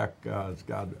Kennebec has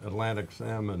got Atlantic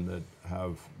salmon that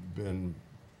have been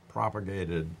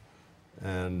propagated,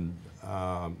 and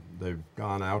they've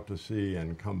gone out to sea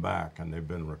and come back, and they've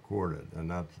been recorded,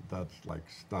 and that's like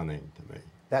stunning to me.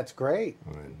 That's great.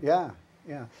 I mean,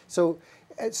 yeah. So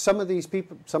some of these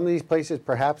places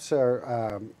perhaps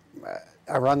are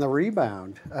on the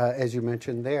rebound, as you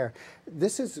mentioned there.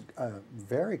 This is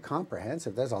very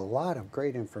comprehensive. There's a lot of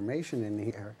great information in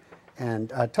here.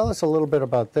 And tell us a little bit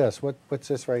about this. What's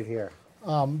this right here?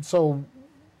 So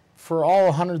for all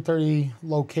 130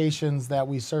 locations that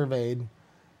we surveyed,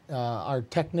 our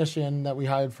technician that we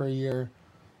hired for a year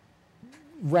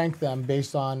ranked them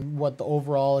based on what the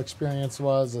overall experience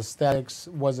was, aesthetics,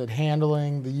 was it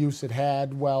handling the use it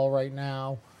had well right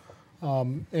now.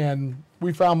 And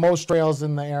we found most trails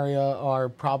in the area are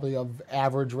probably of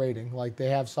average rating. Like they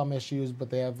have some issues,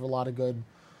 but they have a lot of good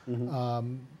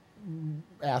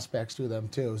aspects to them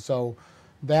too. So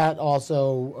that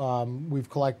also, we've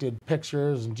collected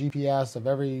pictures and GPS of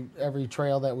every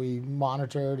trail that we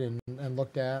monitored and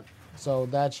looked at. So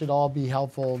that should all be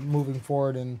helpful moving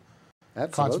forward in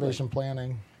conservation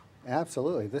planning.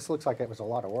 Absolutely. This looks like it was a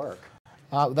lot of work.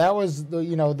 That was,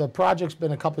 the project's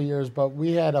been a couple of years, but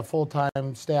we had a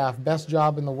full-time staff. Best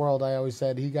job in the world, I always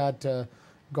said. He got to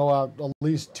go out at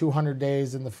least 200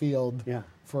 days in the field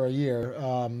for a year,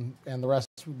 and the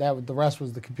rest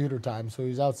was the computer time. So he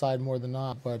was outside more than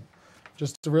not. But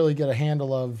just to really get a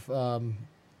handle of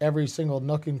every single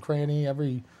nook and cranny,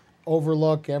 every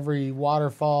overlook, every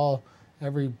waterfall,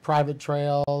 every private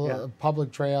trail,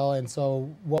 public trail. And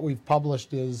so what we've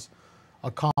published is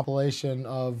a compilation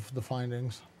of the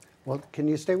findings. Well, can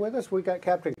you stay with us? We got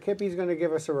Captain Kip. He's going to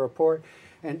give us a report,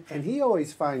 and he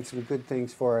always finds some good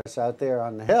things for us out there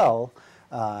on the hill,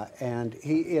 and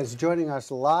he is joining us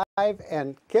live.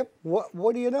 And Kip,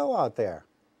 what do you know out there?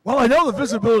 Well, I know the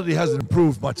visibility hasn't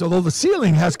improved much, although the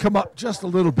ceiling has come up just a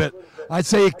little bit. I'd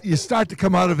say you start to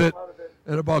come out of it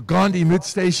at about Gandhi Mid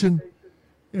Station,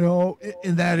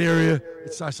 in that area.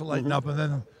 It starts to lighten up,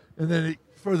 and then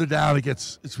further down,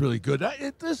 it's really good.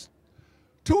 There's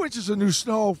 2 inches of new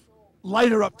snow,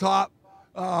 lighter up top.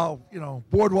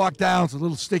 Boardwalk down, it's a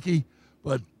little sticky,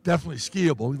 but definitely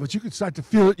skiable. But you can start to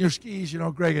feel it in your skis, you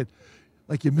know, Greg,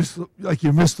 like you miss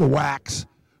the wax.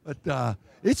 But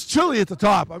it's chilly at the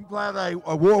top. I'm glad I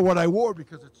wore what I wore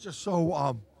because it's just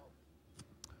so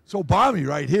balmy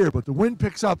right here. But the wind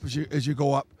picks up as you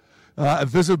go up, and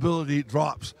visibility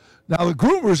drops. Now the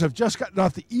groomers have just gotten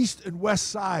off the east and west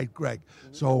side, Greg.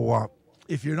 So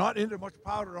if you're not into much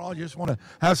powder at all, you just want to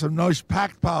have some nice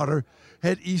packed powder,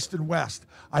 head east and west.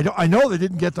 I know they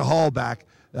didn't get to Hallback.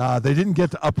 They didn't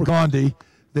get to Upper Gondy.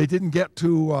 They didn't get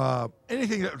to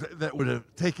anything that would have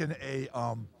taken a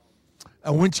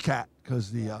winch cat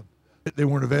because they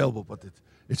weren't available. But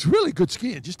it's really good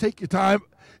skiing. Just take your time.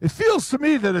 It feels to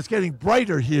me that it's getting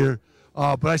brighter here,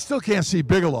 but I still can't see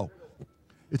Bigelow.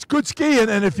 It's good skiing,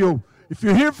 and if you're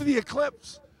here for the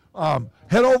eclipse,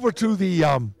 head over to the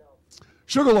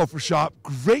Sugarloafer shop.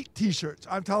 Great T-shirts.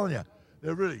 I'm telling you,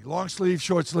 they're really long sleeve,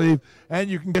 short sleeve, and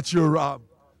you can get your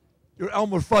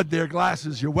Elmer Fudd there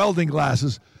glasses, your welding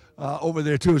glasses, over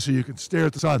there too, so you can stare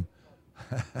at the sun.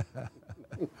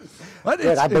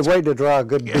 Good. I've been waiting to draw a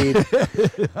good bead.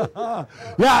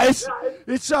 Yeah,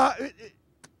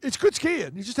 it's good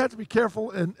skiing. You just have to be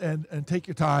careful and take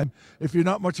your time. If you're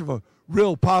not much of a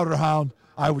real powder hound,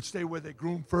 I would stay where they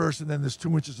groom first, and then there's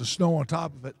 2 inches of snow on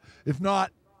top of it. If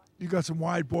not, you got some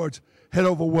wide boards. Head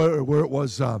over where it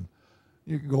was.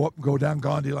 You can go up and go down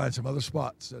Gondy Line, some other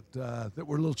spots that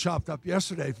were a little chopped up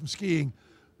yesterday from skiing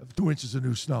of 2 inches of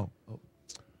new snow.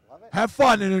 Have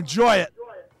fun and enjoy it.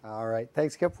 All right.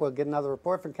 Thanks, Kip. We'll get another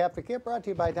report from Captain Kip, brought to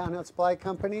you by Downhill Supply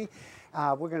Company.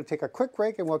 We're going to take a quick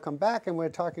break, and we'll come back, and we're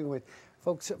talking with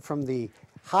folks from the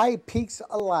High Peaks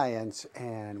Alliance,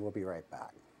 and we'll be right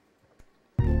back.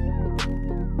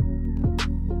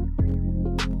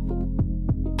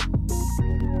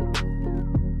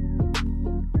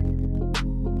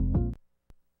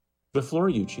 The floor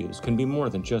you choose can be more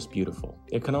than just beautiful.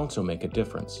 It can also make a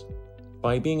difference.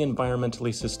 By being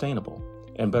environmentally sustainable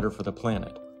and better for the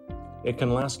planet, it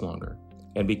can last longer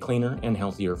and be cleaner and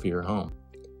healthier for your home.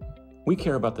 We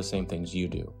care about the same things you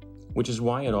do, which is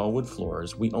why at Allwood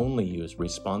Floors we only use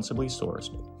responsibly sourced,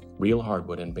 real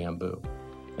hardwood and bamboo.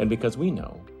 And because we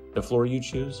know the floor you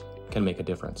choose can make a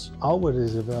difference. Allwood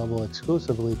is available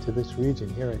exclusively to this region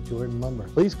here at Jordan Lumber.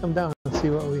 Please come down and see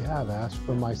what we have. Ask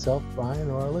for myself, Brian,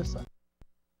 or Alyssa.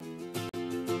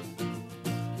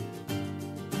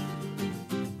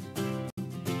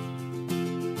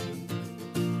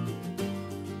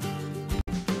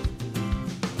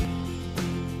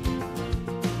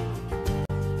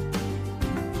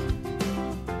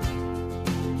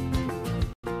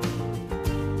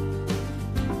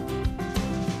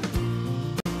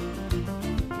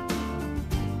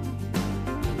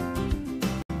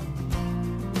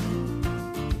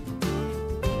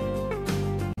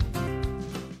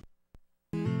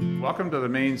 Welcome to the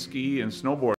Maine Ski and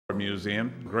Snowboard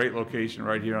Museum. Great location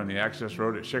right here on the access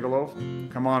road at Sugarloaf.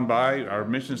 Come on by. Our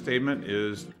mission statement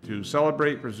is to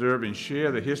celebrate, preserve, and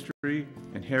share the history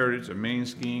and heritage of Maine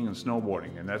skiing and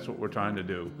snowboarding, and that's what we're trying to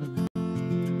do.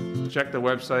 Check the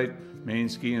website,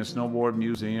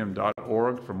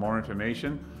 maineskiandsnowboardmuseum.org, for more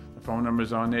information. The phone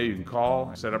number's on there. You can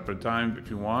call, set up a time if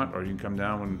you want, or you can come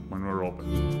down when we're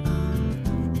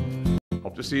open.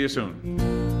 Hope to see you soon.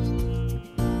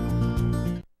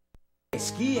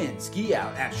 Ski in, ski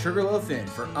out at Sugarloaf Inn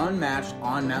for unmatched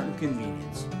on-mountain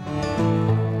convenience.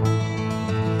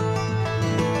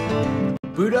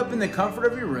 Boot up in the comfort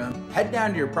of your room, head down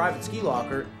to your private ski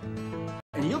locker,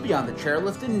 and you'll be on the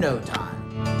chairlift in no time.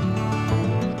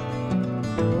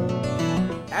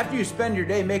 After you spend your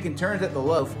day making turns at the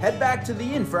loaf, head back to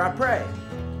the inn for après.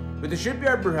 With the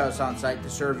Shipyard Brewhouse on site to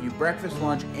serve you breakfast,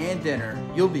 lunch, and dinner,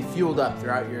 you'll be fueled up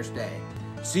throughout your stay.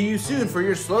 See you soon for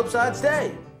your slopeside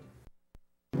stay.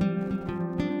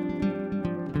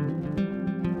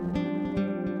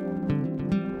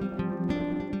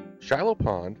 Shiloh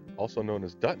Pond, also known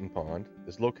as Dutton Pond,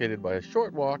 is located by a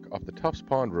short walk off the Tufts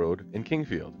Pond Road in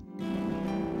Kingfield.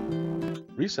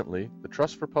 Recently, the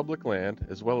Trust for Public Land,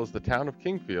 as well as the town of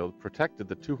Kingfield, protected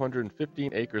the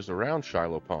 215 acres around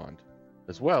Shiloh Pond,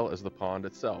 as well as the pond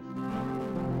itself.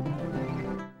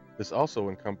 This also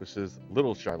encompasses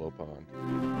Little Shiloh Pond.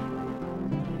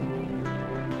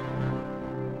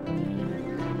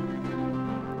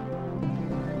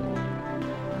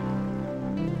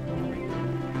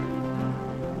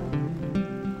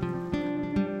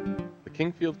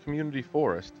 Kingfield Community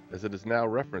Forest, as it is now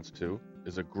referenced to,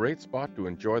 is a great spot to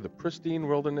enjoy the pristine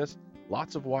wilderness,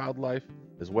 lots of wildlife,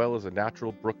 as well as a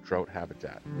natural brook trout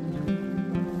habitat.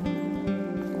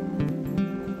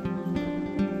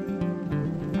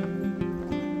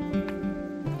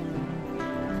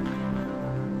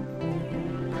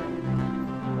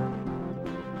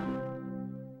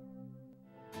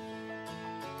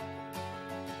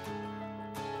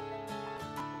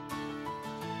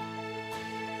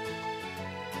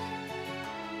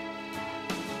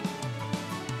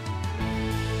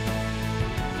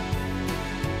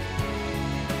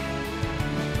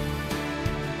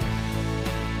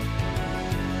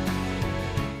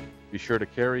 sure to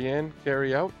carry in,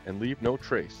 carry out, and leave no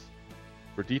trace.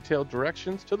 For detailed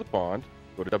directions to the pond,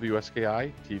 go to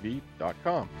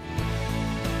WSKITV.com.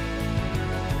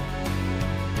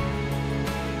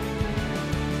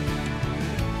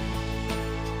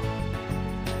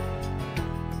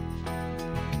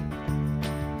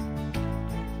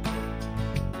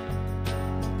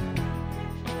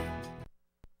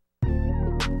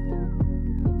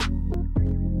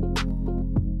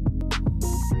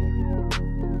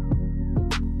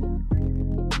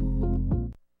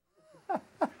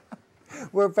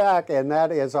 We're back, and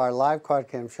that is our live quad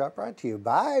cam shop brought to you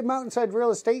by Mountainside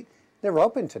Real Estate. They're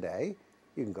open today.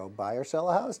 You can go buy or sell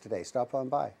a house today. Stop on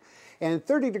by. And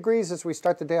 30 degrees as we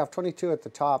start the day off, 22 at the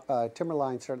top.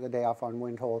 Timberline starting the day off on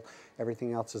wind hold.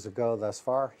 Everything else is a go thus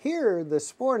far. Here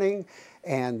this morning,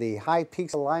 and the High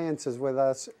Peaks Alliance is with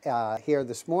us here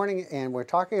this morning, and we're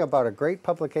talking about a great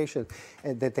publication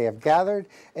that they have gathered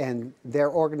and their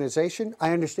organization.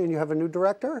 I understand you have a new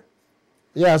director?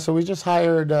 Yeah, so we just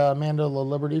hired Amanda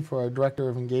LaLiberty for our Director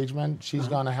of Engagement. She's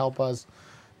going to help us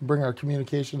bring our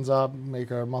communications up,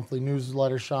 make our monthly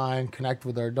newsletter shine, connect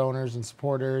with our donors and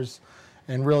supporters,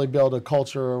 and really build a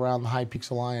culture around the High Peaks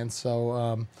Alliance.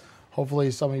 So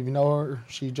hopefully some of you know her.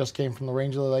 She just came from the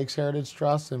Rangeley Lakes Heritage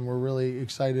Trust, and we're really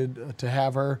excited to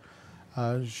have her.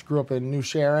 She grew up in New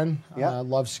Sharon,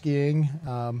 loves skiing.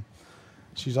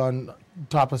 She's on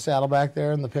top of Saddleback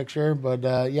there in the picture,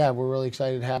 but yeah, we're really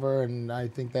excited to have her, and I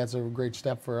think that's a great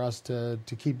step for us to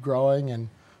keep growing, and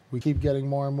we keep getting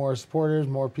more and more supporters,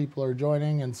 more people are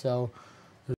joining, and so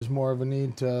there's more of a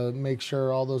need to make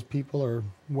sure all those people are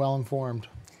well informed.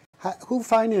 Who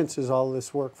finances all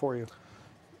this work for you?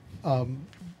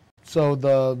 So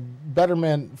the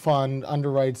Betterment Fund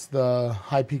underwrites the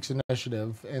High Peaks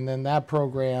Initiative, and then that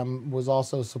program was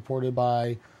also supported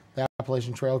by the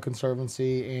Appalachian Trail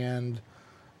Conservancy and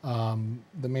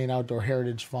the Maine Outdoor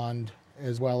Heritage Fund,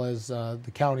 as well as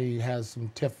the county has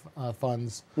some TIF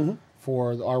funds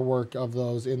for our work of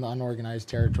those in the unorganized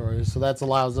territories. So that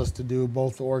allows us to do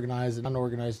both the organized and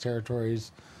unorganized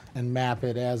territories and map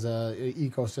it as an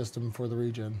ecosystem for the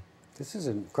region. This is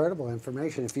incredible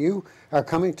information. If you are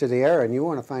coming to the area and you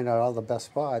want to find out all the best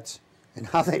spots and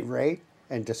how they rate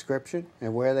and description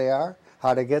and where they are,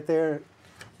 how to get there.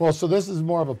 Well, so this is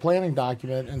more of a planning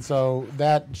document, and so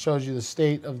that shows you the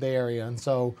state of the area. And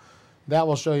so that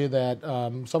will show you that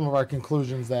some of our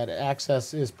conclusions that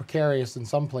access is precarious in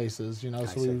some places, you know,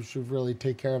 so we should really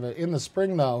take care of it. In the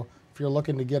spring, though, if you're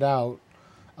looking to get out,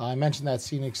 I mentioned that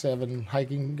Scenic 7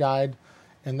 hiking guide,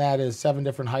 and that is 7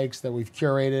 different hikes that we've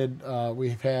curated.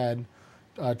 We've had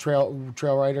trail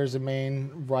writers in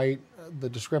Maine write the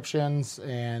descriptions,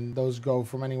 and those go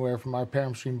from anywhere from our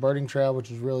Parham Stream Birding Trail, which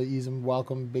is really easy and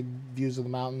welcome, big views of the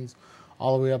mountains,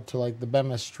 all the way up to like the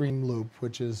Bemis Stream Loop,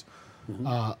 which is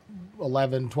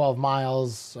 11, 12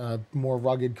 miles, more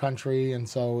rugged country, and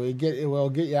so it will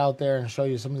get you out there and show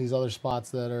you some of these other spots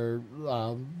that are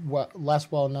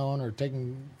less well known or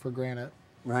taken for granted.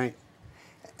 Right.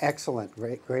 Excellent,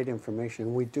 great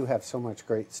information. We do have so much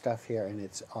great stuff here, and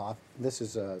it's off. This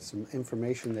is some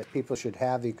information that people should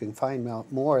have. You can find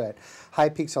out more at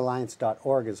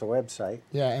highpeaksalliance.org is a website.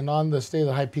 Yeah, and on the State of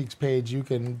the High Peaks page, you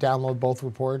can download both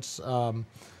reports.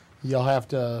 You'll have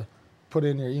to put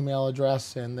in your email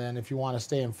address, and then if you want to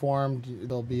stay informed,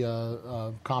 there'll be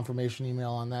a confirmation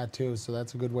email on that too. So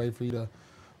that's a good way for you to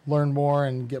learn more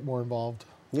and get more involved.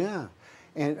 Yeah.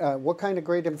 And what kind of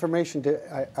great information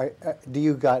do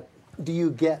you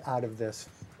get out of this?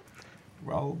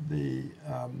 Well, the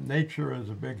nature is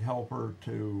a big helper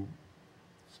to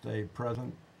stay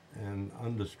present and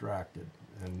undistracted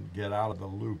and get out of the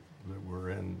loop that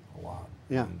we're in a lot.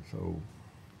 Yeah. And so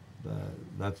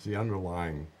that's the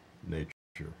underlying nature.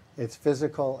 It's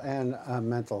physical and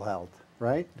mental health,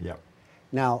 right? Yep.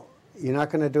 Now, you're not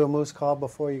going to do a moose call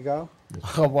before you go?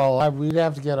 Well, we'd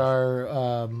have to get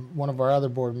our one of our other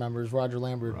board members, Roger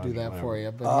Lambert, to do that for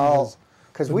you. But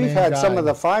because we've had some of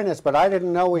the finest, but I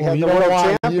didn't know we had the world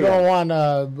champion. You don't want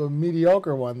a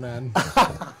mediocre one then.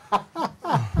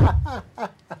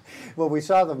 Well, we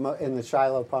saw them in the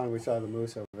Shiloh Pond. We saw the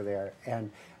moose over there, and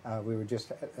we were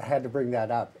just had to bring that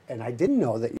up. And I didn't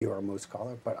know that you were a moose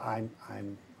caller, but I'm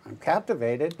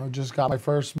captivated. I just got my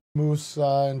first moose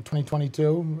in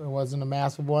 2022. It wasn't a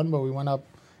massive one, but we went up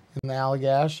in the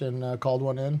Allagash and called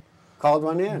one in. Called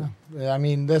one in. Yeah. I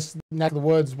mean, this neck of the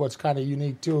woods, what's kind of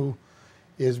unique too,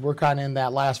 is we're kind of in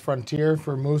that last frontier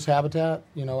for moose habitat.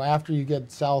 You know, after you get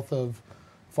south of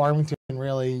Farmington,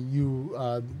 really,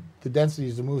 the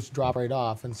densities of moose drop right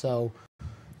off. And so,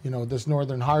 you know, this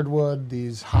northern hardwood,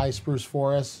 these high spruce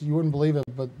forests, you wouldn't believe it,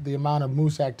 but the amount of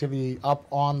moose activity up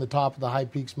on the top of the High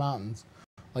Peaks Mountains,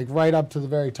 like right up to the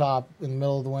very top in the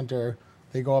middle of the winter.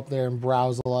 They go up there and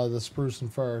browse a lot of the spruce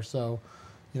and fir. So,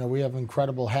 we have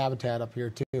incredible habitat up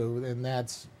here too, and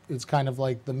it's kind of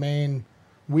like the main.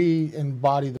 We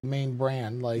embody the main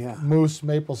brand, like moose,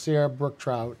 maple syrup, brook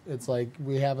trout. It's like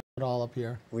we have it all up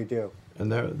here. We do.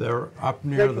 And they're up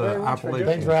near the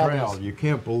Appalachian Trail. You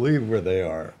can't believe where they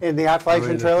are. In the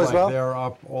Appalachian Trail as well? They're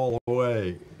up all the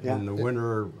way. Yeah. In the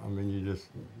winter, I mean,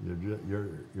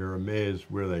 you're amazed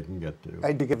where they can get to. I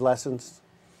had to give lessons.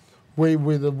 We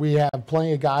have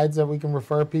plenty of guides that we can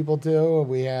refer people to.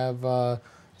 We have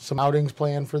some outings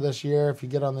planned for this year. If you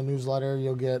get on the newsletter,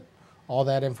 you'll get all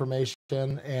that information.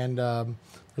 And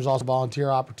there's also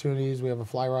volunteer opportunities. We have a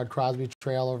Fly Rod Crosby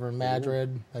Trail over in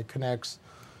Madrid that connects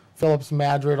Phillips,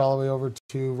 Madrid, all the way over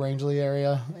to Rangeley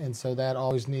area. And so that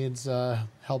always needs a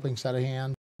helping set of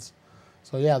hands.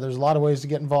 So yeah, there's a lot of ways to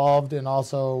get involved. And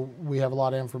also we have a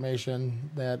lot of information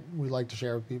that we like to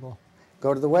share with people.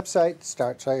 Go to the website,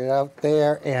 start checking it out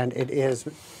there, and it is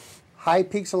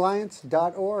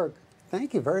highpeaksalliance.org.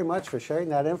 Thank you very much for sharing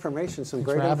that information. Some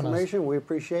great information. We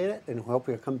appreciate it, and hope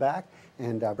you'll come back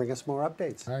and bring us more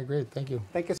updates. All right, great. Thank you.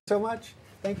 Thank you so much.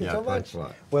 Thank you so much. Thanks a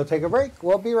lot. We'll take a break.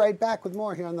 We'll be right back with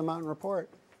more here on the Mountain Report.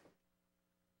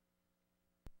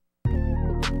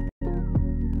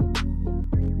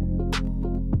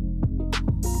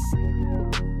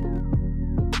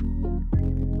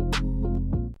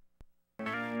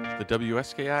 The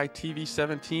WSKI TV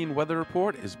 17 Weather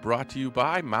Report is brought to you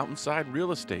by Mountainside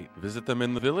Real Estate. Visit them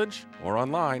in the village or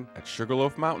online at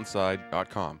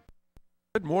sugarloafmountainside.com.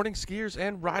 Good morning, skiers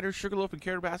and riders, Sugarloaf and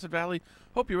Carrabassett Valley.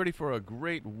 Hope you're ready for a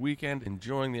great weekend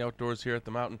enjoying the outdoors here at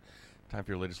the mountain. Time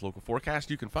for your latest local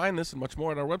forecast. You can find this and much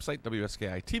more at our website,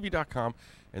 WSKITV.com.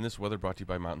 And this weather brought to you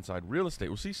by Mountainside Real Estate.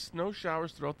 We'll see snow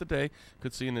showers throughout the day.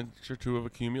 Could see an inch or two of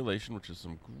accumulation, which is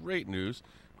some great news.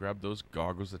 Grab those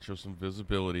goggles that show some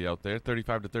visibility out there.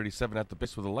 35 to 37 at the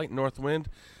base with a light north wind.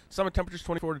 Summit temperatures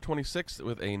 24 to 26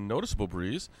 with a noticeable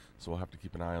breeze. So we'll have to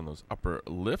keep an eye on those upper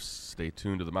lifts. Stay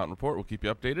tuned to the Mountain Report. We'll keep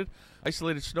you updated.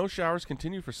 Isolated snow showers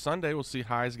continue for Sunday. We'll see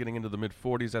highs getting into the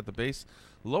mid-40s at the base,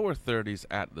 lower 30s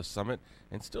at the summit,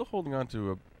 and still holding on to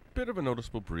a bit of a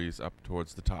noticeable breeze up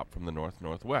towards the top from the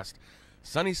north-northwest.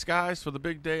 Sunny skies for the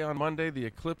big day on Monday. The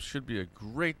eclipse should be a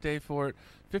great day for it.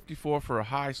 54 for a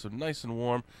high, so nice and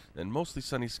warm. Then mostly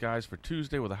sunny skies for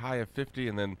Tuesday with a high of 50.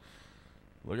 And then,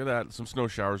 look at that, some snow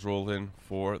showers roll in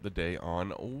for the day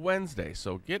on Wednesday.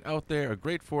 So get out there. A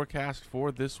great forecast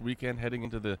for this weekend heading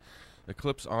into the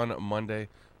eclipse on Monday.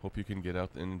 Hope you can get out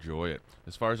and enjoy it.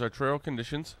 As far as our trail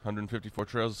conditions, 154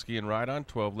 trails to ski and ride on,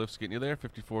 12 lifts getting you there,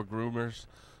 54 groomers,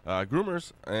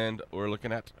 and we're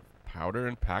looking at powder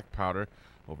and packed powder.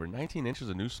 Over 19 inches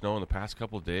of new snow in the past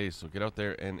couple of days, so get out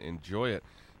there and enjoy it.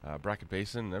 Bracket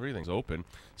Basin, everything's open.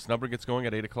 Snubber gets going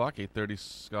at 8 o'clock, 8:30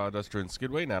 Sawduster and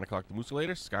Skidway, 9 o'clock the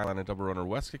Mooselator. Skyline and Double Runner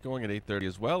West get going at 8:30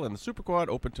 as well, and the Super Quad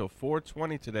open till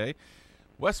 4:20 today.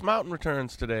 West Mountain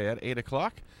returns today at 8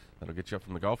 o'clock. That'll get you up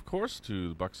from the golf course to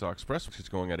the Bucksaw Express, which is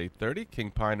going at 8:30.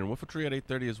 King Pine and Whiffletree at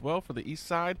 8:30 as well for the east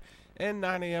side, and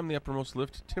 9 a.m. the uppermost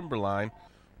lift, Timberline.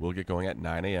 We'll get going at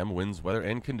 9 a.m., winds, weather,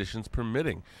 and conditions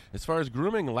permitting. As far as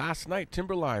grooming, last night,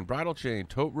 Timberline, Bridle Chain,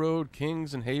 Tote Road,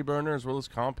 Kings, and Hayburner, as well as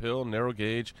Comp Hill, Narrow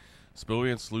Gauge, Spillway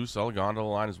and Sluice, all gondola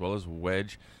line, as well as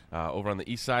Wedge. Over on the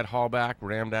east side, Hallback,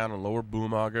 Ram Down, and Lower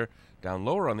Boom Auger. Down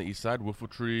lower on the east side,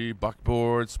 Whiffletree,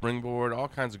 Buckboard, Springboard, all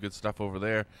kinds of good stuff over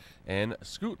there. And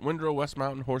Scoot, Windrow, West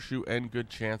Mountain, Horseshoe, and Good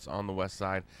Chance on the west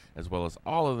side, as well as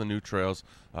all of the new trails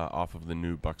off of the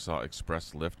new Bucksaw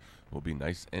Express lift will be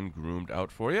nice and groomed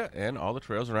out for you, and all the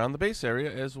trails around the base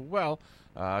area as well.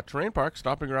 Terrain Park,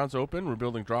 stopping grounds open. We're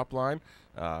building drop line,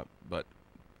 but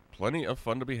plenty of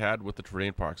fun to be had with the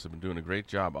terrain parks. They've been doing a great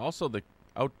job. Also, the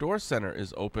Outdoor Center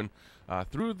is open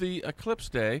through the Eclipse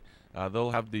Day.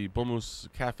 They'll have the Bull Moose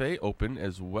Cafe open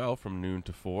as well from noon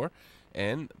to 4,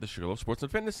 and the Sugarloaf Sports and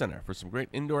Fitness Center for some great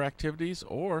indoor activities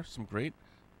or some great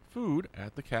food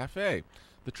at the cafe.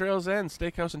 The Trails End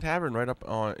Steakhouse and Tavern right up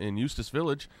in Eustis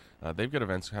Village. They've got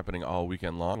events happening all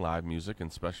weekend long, live music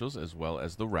and specials, as well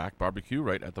as the Rack Barbecue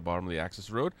right at the bottom of the access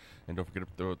road. And don't forget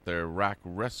their Rack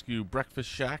Rescue Breakfast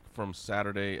Shack from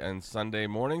Saturday and Sunday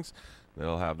mornings.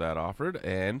 They'll have that offered.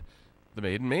 And the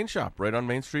Made in Main shop right on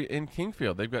Main Street in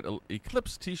Kingfield. They've got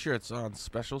Eclipse t-shirts on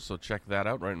special, so check that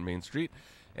out right on Main Street.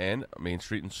 And Main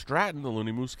Street in Stratton, the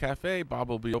Looney Moose Cafe. Bob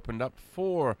will be opened up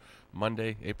for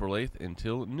Monday, April 8th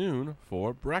until noon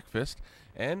for breakfast.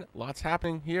 And lots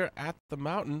happening here at the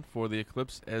mountain for the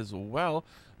eclipse as well.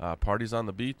 Parties on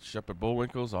the beach, up at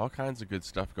Bullwinkle's, all kinds of good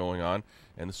stuff going on.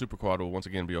 And the Super Quad will once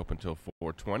again be open till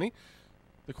 4:20.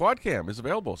 The quad cam is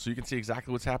available, so you can see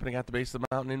exactly what's happening at the base of the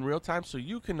mountain in real time, so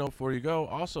you can know before you go.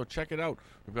 Also, check it out.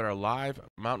 We've got our live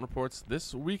mountain reports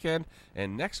this weekend,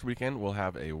 and next weekend we'll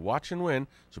have a watch and win,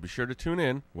 so be sure to tune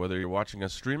in, whether you're watching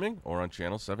us streaming or on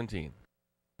Channel 17.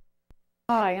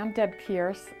 Hi, I'm Deb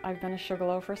Pierce. I've been a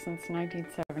sugarloafer since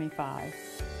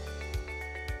 1975.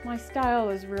 My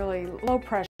style is really low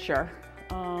pressure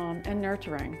and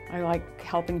nurturing. I like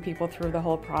helping people through the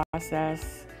whole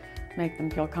process, make them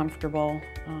feel comfortable.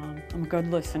 I'm a good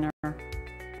listener.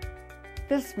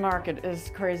 This market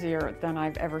is crazier than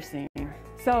I've ever seen.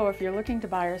 So if you're looking to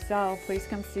buy or sell, please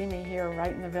come see me here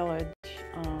right in the village.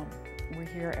 We're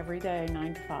here every day,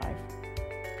 9 to 5.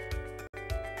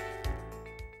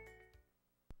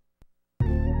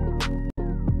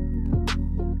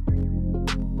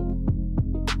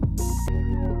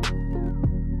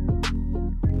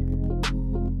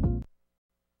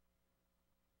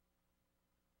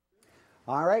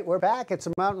 All right, we're back. It's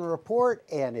a mountain report,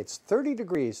 and it's 30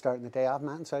 degrees starting the day off.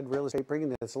 Mountainside Real Estate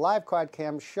bringing this live quad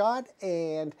cam shot,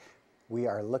 and we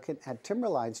are looking at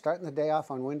Timberline starting the day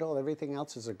off on Windle. Everything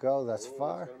else is a go thus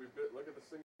far. Look at the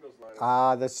singles line.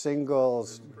 Ah, the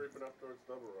singles. Creeping up towards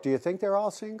double row. Do you think they're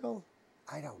all single?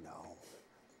 I don't know.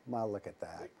 Well, look at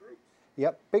that. Big groups.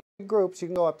 Yep, big groups. You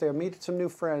can go up there, meet some new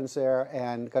friends there,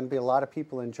 and going to be a lot of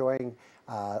people enjoying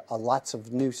lots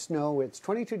of new snow. It's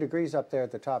 22 degrees up there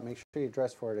at the top. Make sure you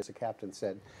dress for it, as the captain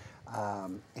said,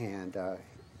 and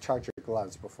charge your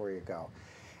gloves before you go.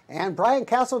 And Brian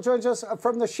Castle joins us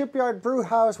from the Shipyard Brew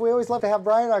House. We always love to have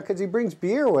Brian on because he brings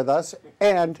beer with us,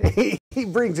 and he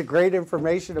brings great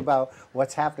information about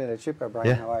what's happening at Shipyard.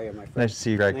 Brian, how are you, my friend? Nice to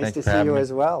see you, Greg. Nice Thanks to for see having you me.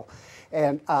 as well.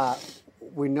 And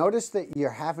we noticed that you're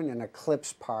having an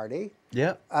eclipse party.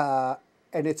 Yeah.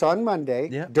 And it's on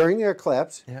Monday during the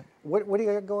eclipse. Yeah. What do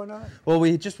you got going on? Well,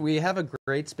 we have a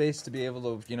great space to be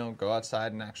able to go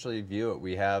outside and actually view it.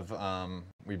 We have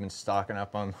we've been stocking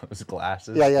up on those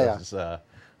glasses. Those,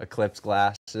 eclipse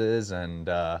glasses, and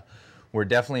we're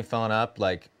definitely filling up.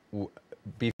 Like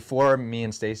before me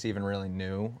and Stacy even really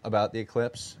knew about the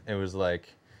eclipse, it was like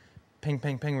ping,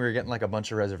 ping, ping. We were getting like a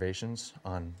bunch of reservations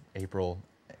on April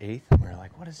 8th. We were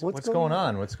like, what's going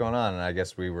on? What's going on? And I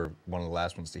guess we were one of the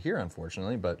last ones to hear,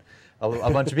 unfortunately. But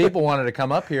a bunch of people wanted to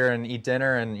come up here and eat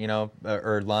dinner and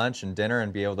or lunch and dinner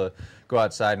and be able to go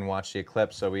outside and watch the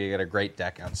eclipse. So we got a great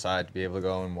deck outside to be able to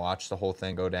go and watch the whole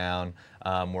thing go down.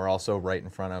 We're also right in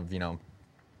front of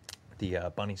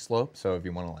the bunny slope. So if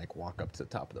you want to like walk up to the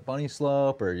top of the bunny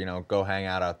slope or go hang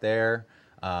out there.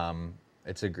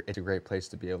 It's a great place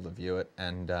to be able to view it,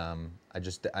 and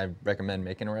I recommend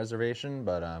making a reservation.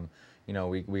 But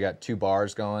we got 2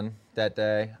 bars going that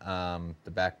day,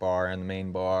 the back bar and the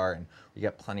main bar, and we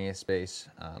got plenty of space.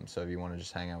 So if you want to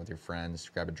just hang out with your friends,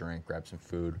 grab a drink, grab some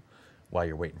food while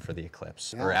you're waiting for the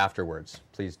eclipse or afterwards,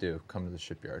 please do come to the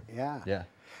Shipyard. Yeah. Yeah.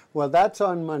 Well, that's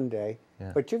on Monday,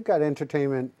 Yeah. but you've got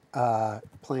entertainment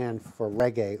planned for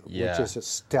reggae, Yeah. which is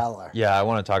stellar. Yeah, I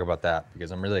want to talk about that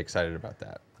because I'm really excited about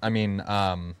that. I mean,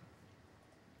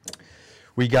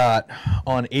 we got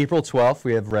on April 12th,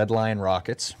 we have Red Lion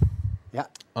Rockets. Yeah.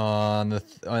 And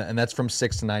that's from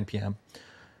 6 to 9 p.m.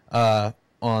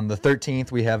 On the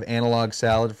 13th, we have Analog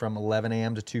Salad from 11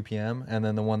 a.m. to 2 p.m. And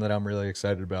then the one that I'm really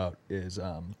excited about is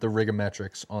the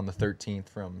Rigometrics on the 13th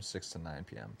from 6 to 9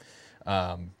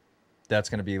 p.m. That's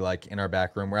going to be like in our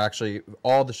back room. We're actually,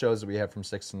 all the shows that we have from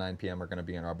 6 to 9 p.m. are going to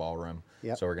be in our ballroom.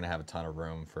 Yep. So we're going to have a ton of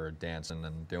room for dancing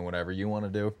and doing whatever you want to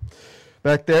do.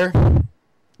 Back there,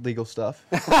 legal stuff,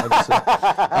 obviously.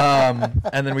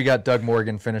 And then we got Doug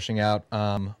Morgan finishing out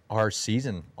our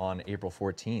season on April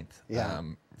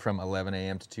 14th from 11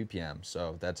 a.m. to 2 p.m.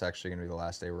 So that's actually going to be the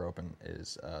last day we're open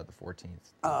is the 14th,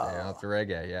 day after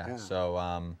reggae, yeah.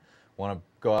 So want to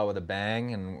go out with a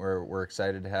bang, and we're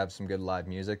excited to have some good live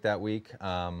music that week.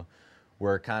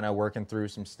 We're kind of working through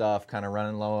some stuff, kind of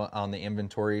running low on the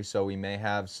inventory, so we may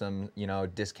have some,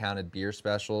 discounted beer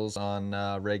specials on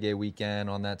reggae weekend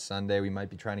on that Sunday. We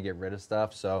might be trying to get rid of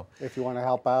stuff, so if you want to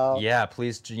help out, yeah,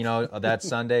 please, that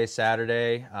Sunday,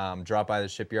 Saturday, drop by the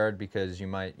Shipyard because you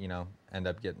might, end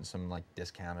up getting some like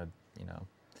discounted,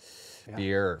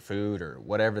 beer or food or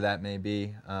whatever that may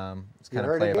be. It's kind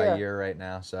of play by ear right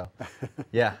now, so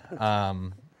yeah,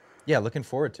 looking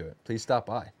forward to it. Please stop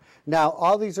by. Now,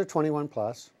 all these are 21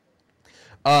 plus.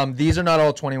 These are not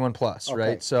all 21 plus, Okay.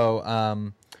 right?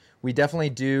 So we definitely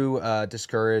do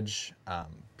discourage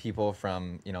people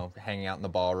from, hanging out in the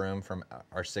ballroom from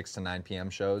our 6 to 9 p.m.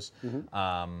 shows.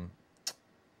 Mm-hmm.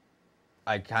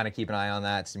 I kind of keep an eye on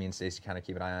that. Me and Stacey kind of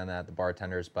keep an eye on that, the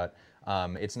bartenders, but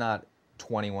it's not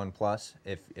 21 plus.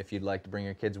 If you'd like to bring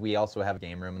your kids, we also have a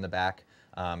game room in the back.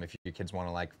 If your kids want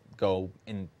to like go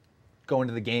go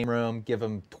into the game room, give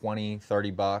them 20,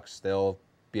 30 bucks. They'll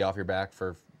be off your back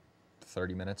for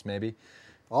 30 minutes maybe.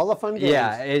 All the fun games.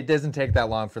 Yeah, it doesn't take that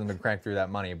long for them to crank through that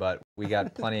money, but we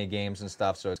got plenty of games and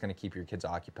stuff, so it's going to keep your kids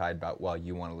occupied about while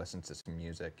you want to listen to some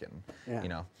music and, you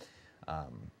know,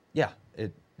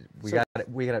 we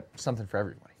got something for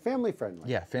everybody. Family friendly.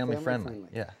 Yeah, family friendly.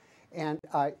 Yeah. And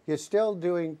you're still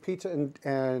doing pizza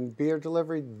and beer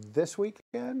delivery this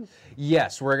weekend?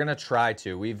 Yes, we're gonna try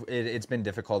to. It's been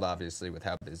difficult, obviously, with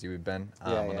how busy we've been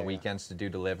on the weekends to do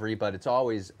delivery, but it's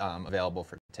always available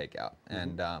for takeout.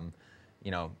 And you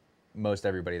know, most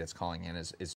everybody that's calling in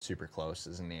is super close,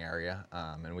 is in the area,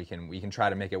 and we can try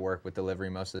to make it work with delivery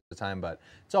most of the time, but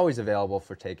it's always available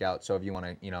for takeout. So if you want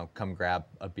to, you know, come grab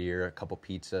a beer, a couple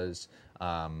pizzas,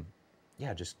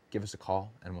 yeah, just give us a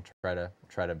call and we'll try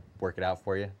to work it out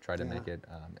for you. Try to make it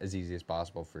as easy as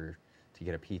possible to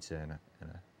get a pizza and a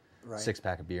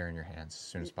six-pack of beer in your hands as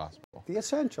soon as possible. The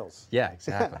essentials. Yeah,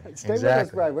 exactly. Stay with us,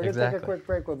 Brian. We're going to take a quick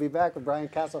break. We'll be back with Brian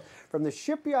Castle from the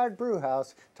Shipyard Brew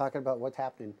House talking about what's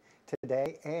happening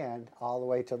today and all the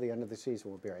way till the end of the season.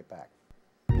 We'll be right back.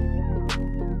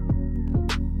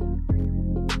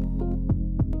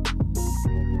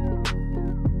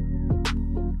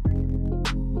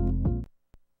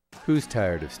 Who's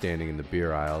tired of standing in the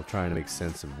beer aisle trying to make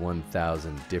sense of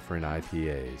 1,000 different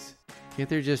IPAs? Can't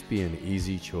there just be an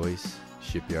easy choice?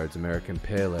 Shipyard's American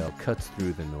Pale Ale cuts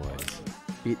through the noise.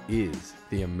 It is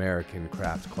the American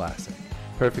craft classic,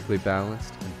 perfectly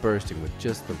balanced and bursting with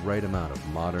just the right amount of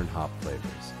modern hop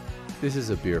flavors. This is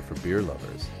a beer for beer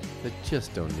lovers that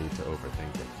just don't need to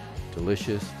overthink it.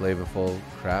 Delicious, flavorful,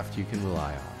 craft you can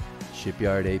rely on.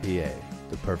 Shipyard APA,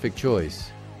 the perfect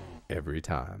choice every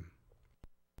time.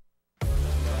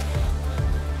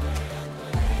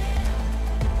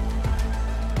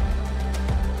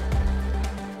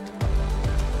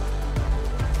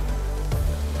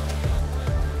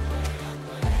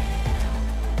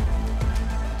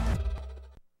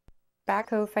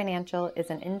 Backhoe Financial is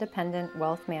an independent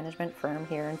wealth management firm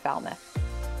here in Falmouth.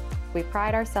 We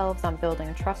pride ourselves on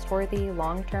building trustworthy,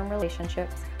 long-term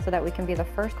relationships so that we can be the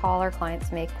first call our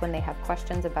clients make when they have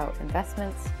questions about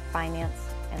investments, finance,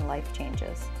 and life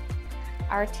changes.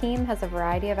 Our team has a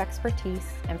variety of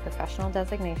expertise and professional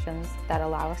designations that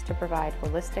allow us to provide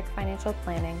holistic financial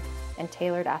planning and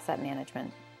tailored asset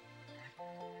management.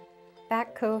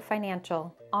 Backhoe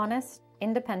Financial, honest,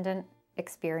 independent,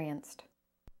 experienced.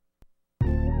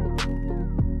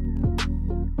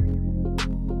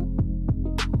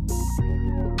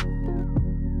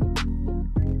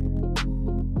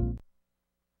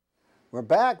 We're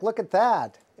back. Look at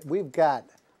that. We've got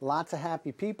lots of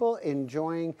happy people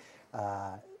enjoying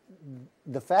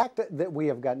the fact that we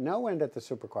have got no wind at the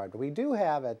Superquad. We do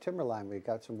have at Timberline, we've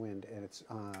got some wind, and it's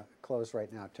closed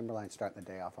right now. Timberline's starting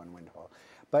the day off on wind hole.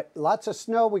 But lots of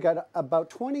snow. We got about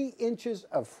 20 inches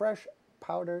of fresh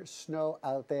powder snow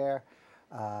out there.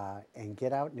 And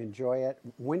get out and enjoy it.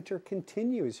 Winter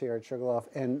continues here at Sugarloaf,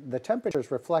 and the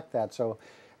temperatures reflect that. So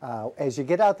as you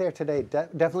get out there today,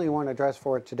 definitely want to dress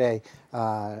for it today.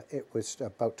 It was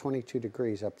about 22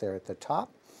 degrees up there at the top.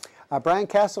 Brian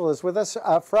Castle is with us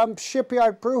from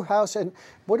Shipyard Brew House. And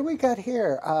what do we got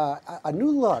here? A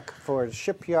new look for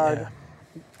Shipyard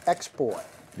Export.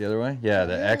 The other way? Yeah,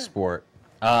 the Export.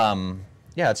 Yeah,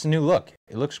 it's a new look.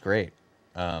 It looks great.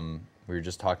 We were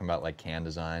just talking about like can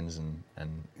designs and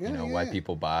you know why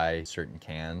people buy certain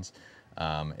cans.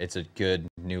 It's a good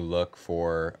new look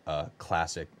for a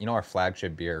classic, you know, our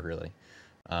flagship beer really,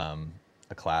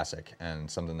 a classic and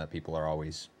something that people are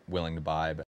always willing to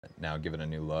buy, but now give it a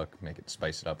new look, make it,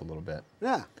 spice it up a little bit.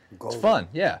 Yeah. It's fun,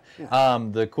 yeah.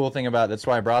 The cool thing about, that's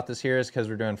why I brought this here is because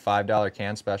we're doing $5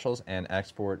 can specials and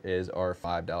Export is our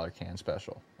 $5 can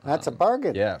special. That's a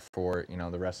bargain. Yeah, for, you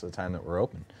know, the rest of the time that we're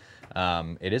open.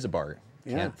 It is a bargain.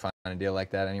 Can't find a deal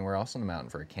like that anywhere else on the mountain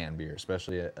for a canned beer,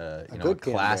 especially a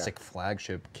classic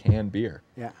flagship canned beer.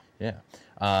 Yeah.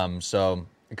 Yeah. So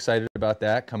excited about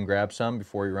that. Come grab some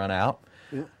before you run out.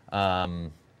 Yeah.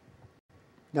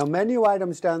 Now menu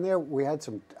items down there, we had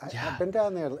some. I've been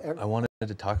down there. I wanted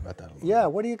to talk about that a little. Yeah.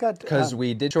 What do you got? Because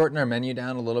we did shorten our menu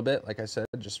down a little bit, like I said,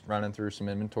 just running through some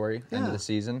inventory end of the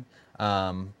season.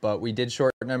 But we did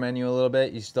shorten our menu a little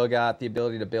bit. You still got the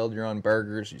ability to build your own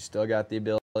burgers. You still got the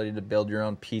ability to build your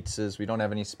own pizzas. We don't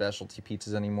have any specialty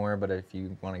pizzas anymore, but if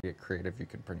you want to get creative, you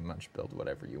can pretty much build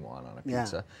whatever you want on a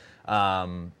pizza.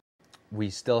 We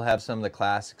still have some of the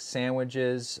classic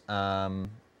sandwiches,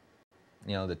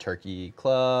 you know, the turkey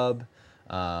club,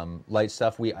 light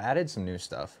stuff. We added some new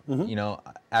stuff. You know,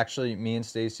 actually, me and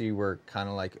Stacy were kind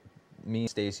of like me,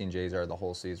 Stacy, and Jay's are the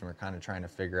whole season. We're kind of trying to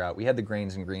figure out. We had the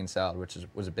grains and green salad, which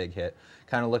was a big hit.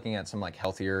 Kind of looking at some like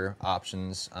healthier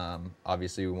options.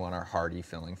 Obviously, we want our hearty,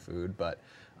 filling food, but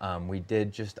we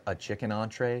did just a chicken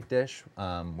entree dish,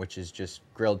 which is just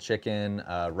grilled chicken,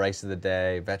 rice of the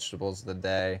day, vegetables of the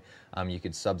day. You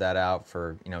could sub that out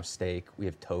for steak. We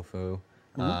have tofu.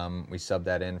 We sub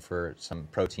that in for some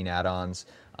protein add-ons,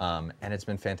 and it's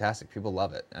been fantastic. People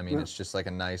love it. I mean, it's just like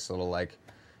a nice little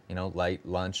light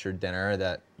lunch or dinner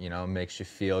that makes you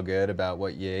feel good about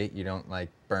what you ate. You don't like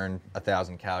burn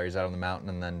 1,000 calories out on the mountain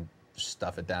and then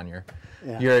stuff it down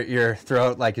your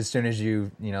throat like as soon as you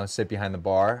sit behind the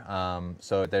bar.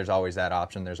 So there's always that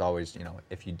option. There's always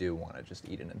if you do want to just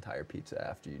eat an entire pizza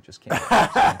after, you just can't.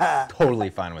 I'm totally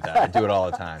fine with that. I do it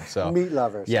all the time. So meat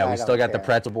lovers. Yeah, I we still don't got the care.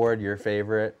 pretzel board, your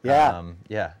favorite. Yeah.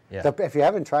 Yeah. If you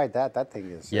haven't tried that, that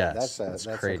thing is Yes, that's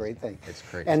crazy. a great thing. It's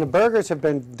crazy. And the burgers have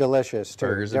been delicious too.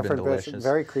 Burgers have been delicious.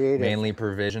 Very creative. Mainly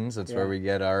provisions. That's where we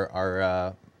get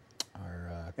our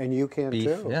and you can beef,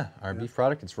 too. Yeah, our beef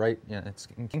product. It's right. Yeah, it's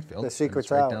in Kingfield. The secret's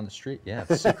it's right out. down the street. Yeah,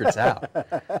 the secret's out.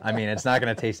 I mean, it's not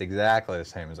going to taste exactly the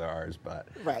same as ours, but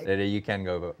you can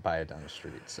go buy it down the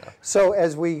street. So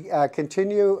as we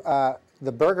continue,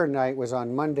 the burger night was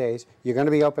on Mondays. You're going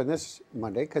to be open this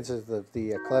Monday because of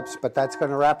the eclipse, but that's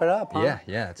going to wrap it up, huh?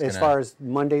 Yeah. As far as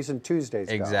Mondays and Tuesdays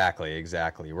go. Exactly.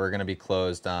 We're going to be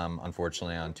closed,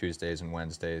 unfortunately, on Tuesdays and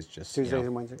Wednesdays.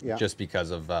 And Wednesdays, yeah. Just because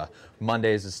of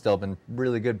Mondays has still been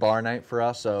really good bar night for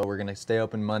us, so we're going to stay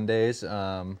open Mondays.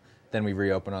 Then we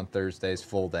reopen on Thursdays,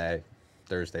 full day.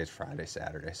 Thursdays, Friday,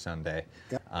 Saturday, Sunday.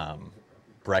 Yeah.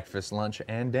 Breakfast, lunch,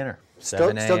 and dinner.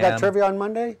 Still got trivia on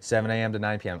Monday? 7 a.m. to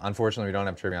 9 p.m. Unfortunately, we don't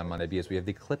have trivia on Monday because we have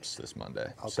the eclipse this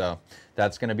Monday. Okay. So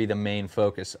that's going to be the main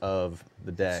focus of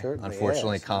the day.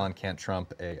 Unfortunately, Colin can't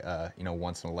trump a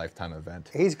once-in-a-lifetime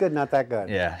event. He's good, not that good.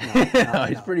 Yeah.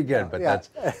 He's pretty good, but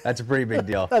that's a pretty big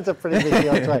deal. That's a pretty big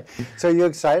deal, that's right. So you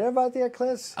excited about the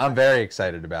eclipse? I'm very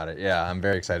excited about it. Yeah, I'm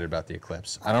very excited about the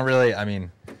eclipse. I've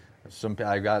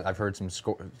heard some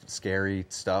scary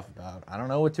stuff about. I don't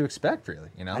know what to expect, really.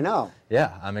 I know.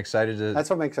 Yeah, I'm excited to. That's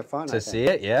what makes it fun. To see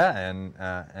it, yeah,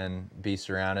 and be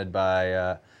surrounded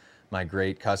by my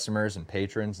great customers and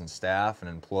patrons and staff and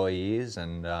employees,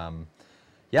 and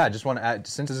I just want to add,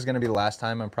 since this is going to be the last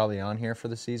time I'm probably on here for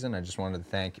the season, I just wanted to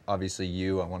thank, obviously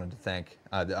you. I wanted to thank.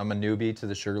 I'm a newbie to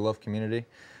the Sugarloaf community.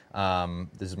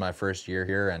 This is my first year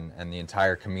here, and the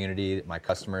entire community, my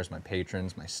customers, my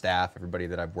patrons, my staff, everybody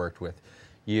that I've worked with,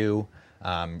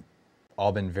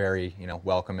 all been very,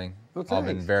 welcoming, all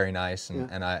been very nice,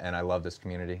 and I love this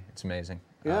community. It's amazing.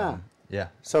 Yeah.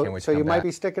 So you might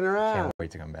be sticking around. Can't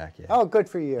wait to come back. Yeah. Oh, good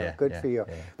for you. Good for you.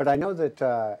 Yeah. But I know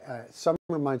that summer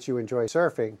months you enjoy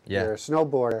surfing. Yeah. You're a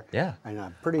snowboarder. Yeah. And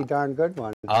a pretty darn good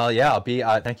one. Yeah, I'll be.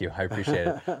 Thank you. I appreciate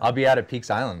it. I'll be out at Peaks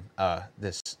Island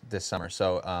this summer.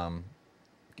 So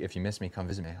if you miss me, come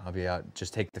visit me. I'll be out.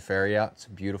 Just take the ferry out. It's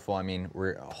beautiful. I mean,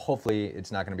 hopefully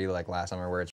it's not going to be like last summer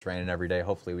where it's raining every day.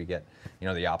 Hopefully we get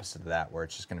the opposite of that, where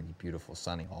it's just going to be beautiful,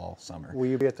 sunny all summer. Will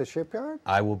you be at the shipyard?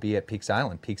 I will be at Peaks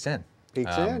Island, Peaks Inn.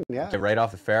 Peaks Inn, yeah. Get right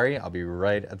off the ferry. I'll be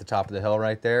right at the top of the hill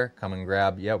right there. Come and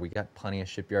grab. Yeah, we got plenty of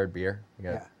shipyard beer. We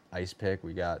got ice pick.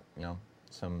 We got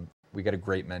we got a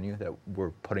great menu that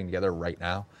we're putting together right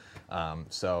now.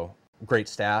 So great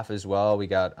staff as well. We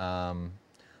got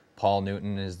Paul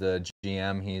Newton is the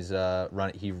GM.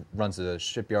 He runs the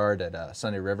shipyard at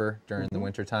Sunday River during the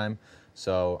winter time.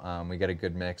 So we got a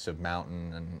good mix of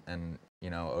mountain and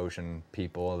ocean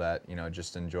people that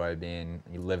just enjoy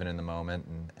living in the moment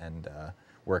and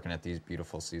working at these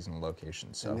beautiful seasonal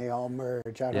locations. So and they all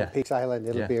merge out on Peaks Island.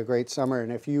 It'll be a great summer.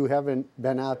 And if you haven't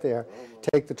been out there,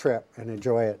 take the trip and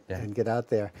enjoy it and get out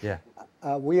there. Yeah.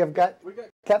 We got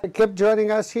Captain Kip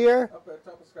joining us here. Up at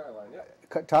top of Skyline,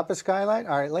 yeah. Top of Skyline?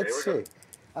 All right, let's see.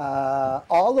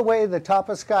 All the way to the top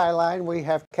of Skyline, we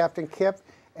have Captain Kip.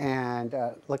 And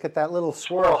look at that little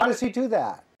swirl. How does he do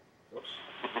that?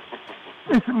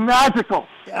 It's magical.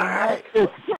 All right.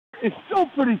 It's still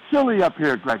pretty chilly up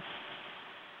here, Greg.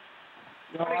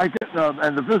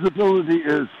 And the visibility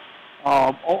is,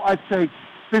 I'd say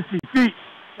 50 feet.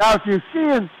 Now, if you're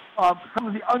seeing some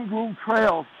of the ungroomed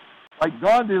trails, like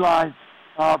Gandhi Line,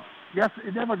 yes,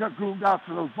 it never got groomed out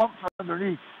for those bumps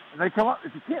underneath. And they come up,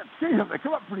 if you can't see them, they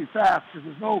come up pretty fast because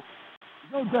there's no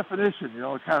definition,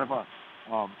 kind of a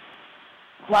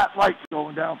flat light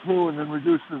going down through and then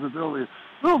reduced visibility.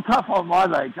 A little tough on my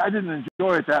legs. I didn't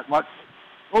enjoy it that much.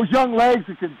 Those young legs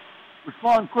that can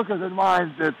respond quicker than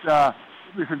mine, there's some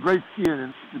great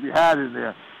skiing to be had in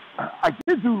there. I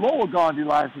did do lower Gandhi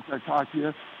lines, which I talked to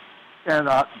you, and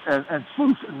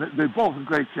Sluice, and they're both in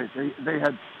great shape. They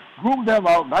had groomed them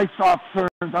out, nice soft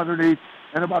turns underneath,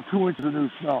 and about 2 inches of new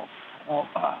snow.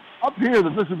 Up here, the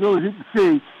visibility, you can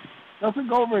see, doesn't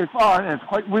go very far, and it's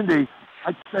quite windy.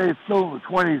 I'd say it's still in the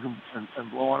 20s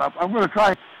and blowing up. I'm going to try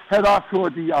and head off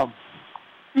toward the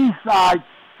east side,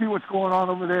 see what's going on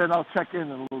over there, and I'll check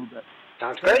in a little bit.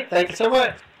 Sounds great. Thank you so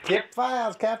much. Kip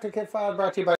Files, Captain Kip Files,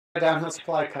 brought to you by Downhill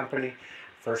Supply Company,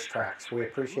 First Tracks. We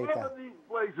appreciate that. These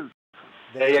places.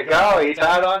 There you go. He's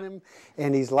out on him,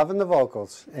 and he's loving the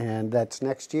vocals. And that's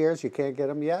next year's. You can't get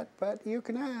them yet, but you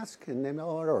can ask, and then they'll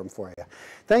order them for you.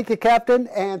 Thank you, Captain,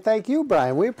 and thank you,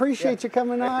 Brian. We appreciate you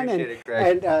coming on.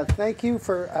 And thank you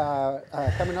for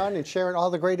coming on and sharing all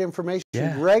the great information.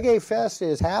 Yeah. Reggae Fest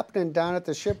is happening down at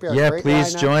the shipyard. Yeah, great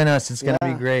please lineup. join us. It's going to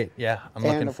be great. Yeah, I'm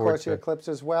looking forward to it. And, of course, your Eclipse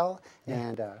as well.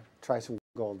 And try some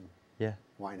Golden. Yeah.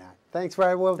 Why not? Thanks,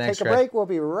 Brian. We'll take a break. We'll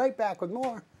be right back with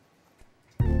more.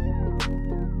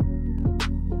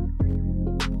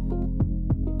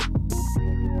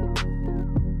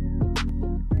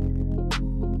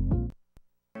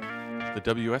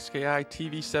 The WSKI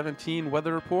TV 17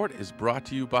 weather report is brought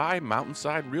to you by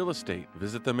Mountainside Real Estate.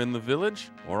 Visit them in the village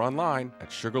or online at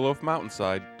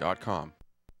sugarloafmountainside.com.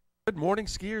 Good morning,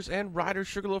 skiers and riders.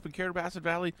 Sugarloaf and Carrabassett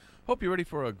Valley. Hope you're ready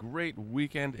for a great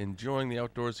weekend enjoying the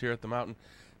outdoors here at the mountain.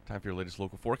 Time for your latest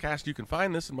local forecast. You can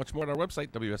find this and much more at our website,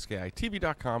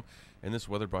 WSKITV.com. And this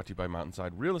weather brought to you by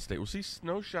Mountainside Real Estate. We'll see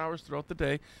snow showers throughout the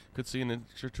day. Could see an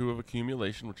inch or two of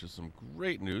accumulation, which is some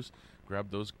great news. Grab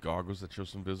those goggles that show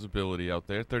some visibility out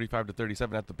there. 35 to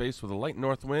 37 at the base with a light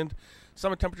north wind.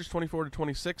 Summit temperatures 24 to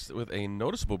 26 with a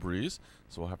noticeable breeze.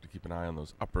 So we'll have to keep an eye on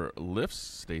those upper lifts.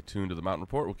 Stay tuned to the Mountain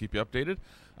Report. We'll keep you updated.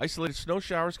 Isolated snow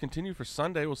showers continue for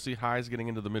Sunday. We'll see highs getting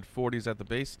into the mid-40s at the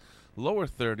base, lower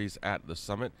 30s at the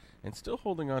summit, and still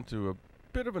holding on to a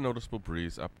bit of a noticeable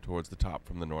breeze up towards the top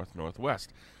from the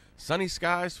north-northwest. Sunny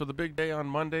skies for the big day on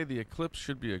Monday. The eclipse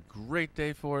should be a great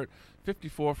day for it.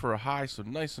 54 for a high, so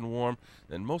nice and warm.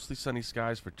 Then mostly sunny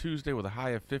skies for Tuesday with a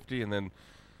high of 50. And then,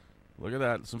 look at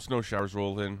that, some snow showers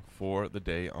roll in for the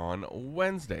day on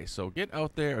Wednesday. So get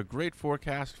out there. A great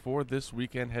forecast for this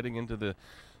weekend heading into the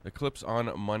eclipse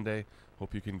on Monday.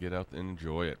 Hope you can get out and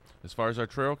enjoy it. As far as our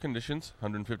trail conditions,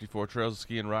 154 trails to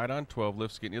ski and ride on. 12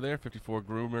 lifts getting you there. 54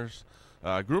 groomers,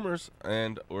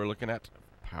 and we're looking at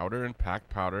powder and packed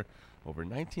powder. Over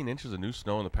 19 inches of new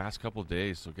snow in the past couple of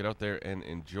days, so get out there and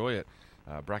enjoy it.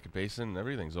 Bracket Basin,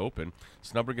 everything's open.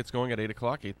 Snubber gets going at 8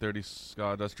 o'clock, 8:30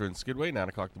 Sawduster and Skidway, 9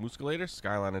 o'clock the Mooscalator.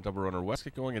 Skyline and Double Runner West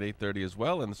get going at 8:30 as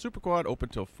well, and the Super Quad open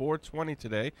till 4:20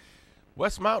 today.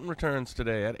 West Mountain returns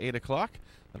today at 8 o'clock.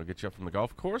 That'll get you up from the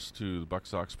golf course to the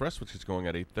Bucksaw Express, which is going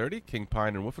at 8:30. King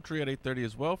Pine and Whiffletree at 8:30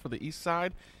 as well for the east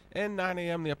side, and 9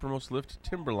 a.m. the uppermost lift,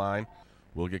 Timberline.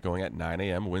 We'll get going at 9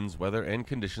 a.m., winds, weather, and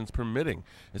conditions permitting.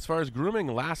 As far as grooming,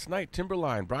 last night,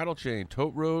 Timberline, Bridle Chain,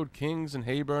 Tote Road, Kings, and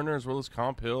Hayburner, as well as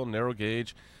Comp Hill, Narrow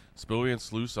Gauge, Spillway and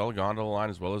Sluice, all gondola line,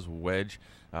 as well as Wedge.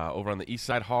 Over on the east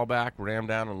side, Hallback, Ram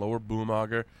Down, and Lower Boom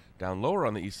Auger. Down lower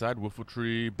on the east side,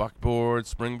 Whiffletree, Buckboard,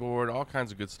 Springboard, all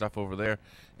kinds of good stuff over there.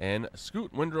 And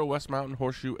Scoot, Windrow, West Mountain,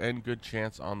 Horseshoe, and Good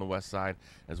Chance on the west side,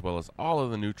 as well as all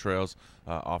of the new trails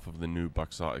off of the new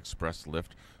Bucksaw Express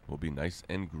lift will be nice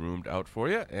and groomed out for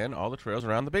you, and all the trails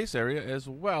around the base area as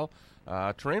well.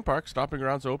 Terrain Park, stopping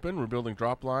grounds open. We're building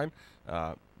drop line,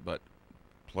 but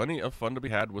plenty of fun to be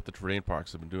had with the terrain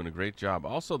parks. They've been doing a great job.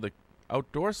 Also, the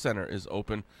Outdoor Center is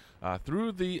open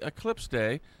through the Eclipse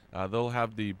Day. They'll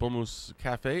have the Bull Moose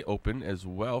Cafe open as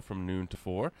well from noon to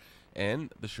 4,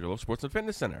 and the Sugarloaf Sports and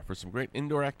Fitness Center for some great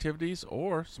indoor activities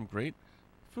or some great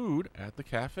food at the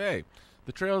cafe.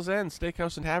 The Trails End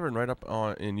Steakhouse and Tavern right up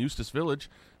in Eustis Village.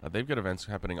 They've got events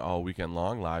happening all weekend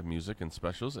long, live music and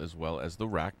specials, as well as the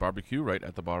Rack Barbecue right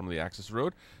at the bottom of the access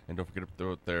road. And don't forget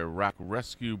their Rack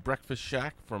Rescue Breakfast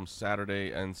Shack from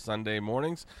Saturday and Sunday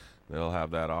mornings. They'll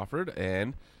have that offered.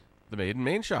 And the Made in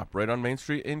Main shop right on Main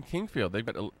Street in Kingfield. They've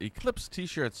got Eclipse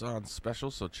t-shirts on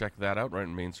special, so check that out right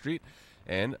on Main Street.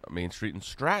 And Main Street in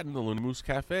Stratton, the Looney Moose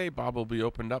Cafe. Bob will be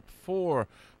opened up for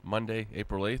Monday,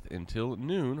 April 8th until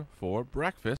noon for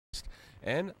breakfast.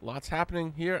 And lots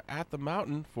happening here at the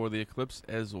mountain for the Eclipse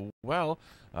as well.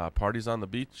 Parties on the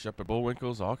beach up at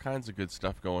Bullwinkle's, all kinds of good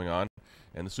stuff going on.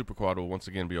 And the Super Quad will once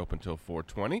again be open till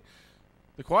 4:20.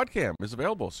 The Quad Cam is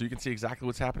available, so you can see exactly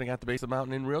what's happening at the base of the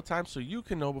mountain in real time, so you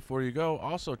can know before you go.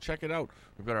 Also, check it out.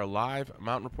 We've got our live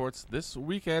mountain reports this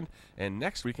weekend, and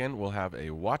next weekend we'll have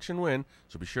a watch and win,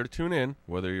 so be sure to tune in,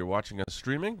 whether you're watching us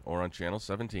streaming or on Channel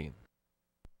 17.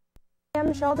 I'm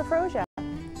Michelle DeFrosia.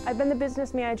 I've been the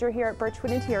business manager here at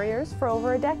Birchwood Interiors for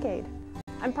over a decade.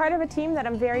 I'm part of a team that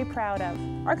I'm very proud of.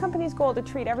 Our company's goal to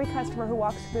treat every customer who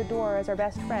walks through the door as our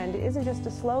best friend isn't just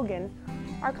a slogan.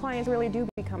 our clients really do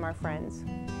become our friends.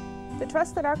 The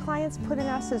trust that our clients put in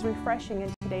us is refreshing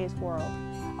in today's world.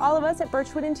 All of us at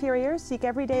Birchwood Interiors seek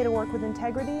every day to work with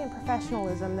integrity and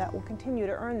professionalism that will continue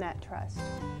to earn that trust.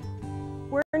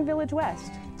 We're in Village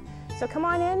West, so come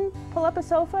on in, pull up a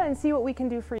sofa, and see what we can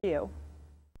do for you.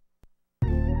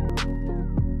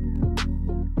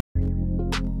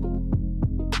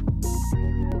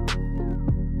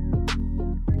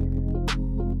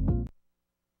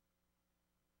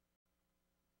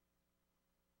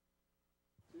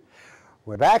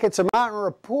 We're back. It's a Mountain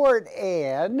Report,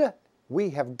 and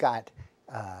we have got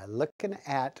looking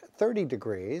at 30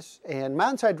 degrees, and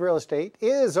Mountainside Real Estate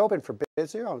is open for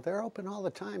business. They're open all the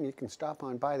time. You can stop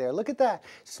on by there. Look at that.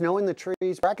 Snow in the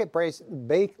trees. Brackett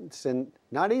Basin,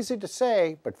 not easy to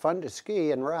say, but fun to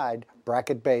ski and ride.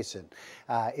 Brackett Basin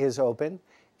is open.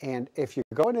 And if you're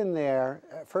going in there,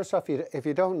 first off, if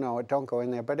you don't know it, don't go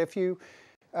in there. But if you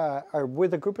are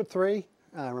with a group of 3,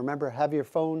 remember, have your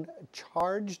phone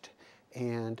charged.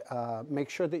 And make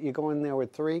sure that you go in there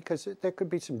with 3, because there could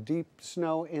be some deep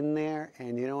snow in there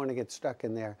and you don't want to get stuck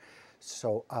in there.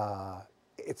 So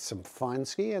it's some fun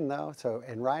skiing though,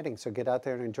 and riding, so get out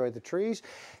there and enjoy the trees.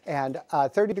 And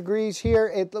 30 degrees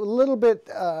here. It's a little bit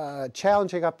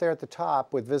challenging up there at the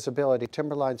top with visibility.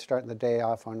 Timberline starting the day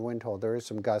off on wind hold. There is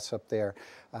some gusts up there.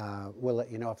 We'll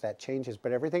let you know if that changes,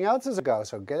 but everything else is a go.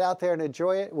 So get out there and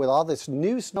enjoy it with all this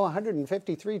new snow,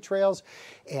 153 trails,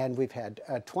 and we've had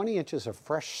 20 inches of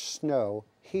fresh snow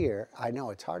here. I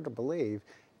know it's hard to believe,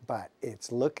 but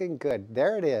it's looking good.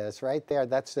 There it is, right there.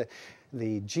 That's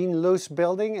the Jean Luce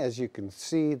building. As you can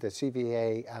see, the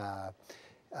CVA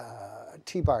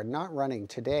T-bar not running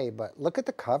today, but look at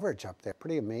the coverage up there.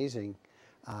 Pretty amazing.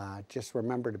 Just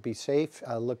remember to be safe.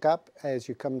 Look up as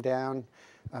you come down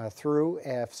through.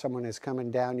 If someone is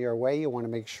coming down your way, you want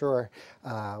to make sure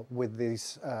with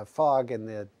these fog and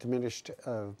the diminished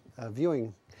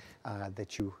viewing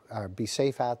that you be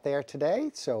safe out there today.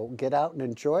 So get out and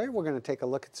enjoy. We're going to take a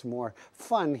look at some more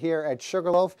fun here at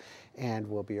Sugarloaf, and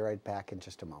we'll be right back in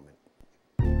just a moment.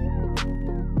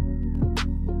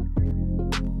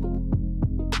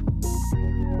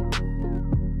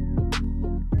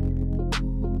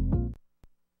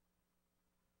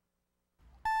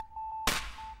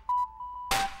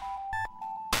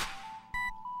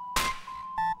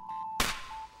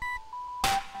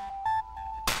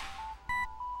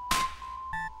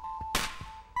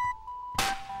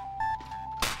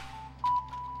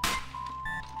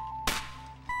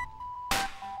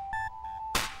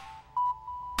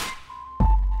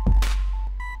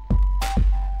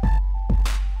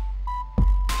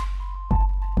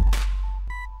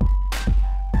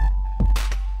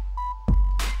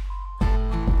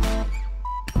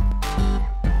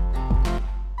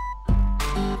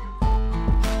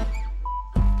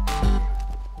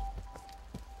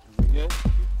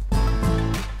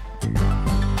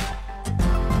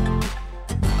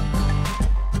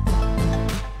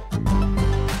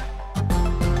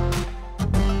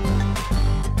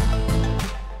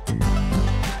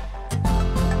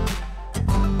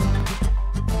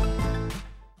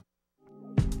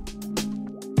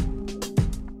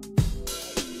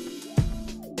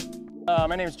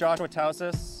 My name is Joshua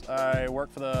Tausis. I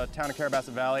work for the town of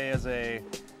Carrabassett Valley as a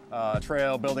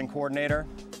trail building coordinator.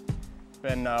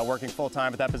 Been working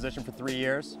full-time at that position for 3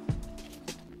 years.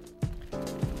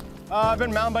 I've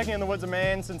been mountain biking in the woods of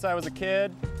Maine since I was a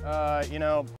kid. You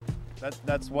know,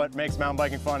 that's what makes mountain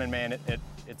biking fun in Maine.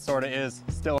 It sort of is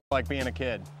still like being a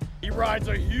kid. He rides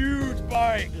a huge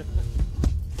bike.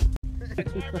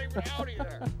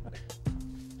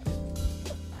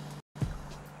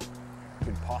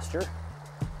 Good posture.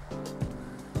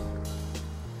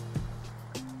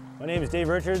 My name is Dave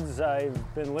Richards. I've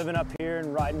been living up here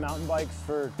and riding mountain bikes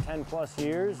for 10 plus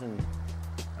years, and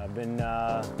I've been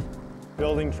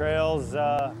building trails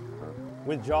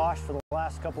with Josh for the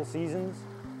last couple seasons,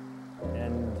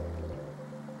 and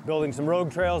building some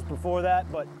rogue trails before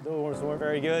that, but those weren't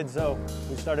very good, so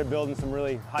we started building some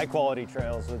really high quality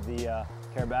trails with the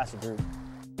Carrabassett group.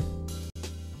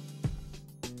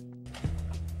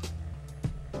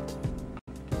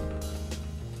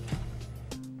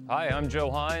 Hi, I'm Joe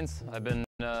Hines. I've been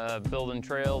building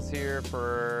trails here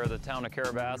for the town of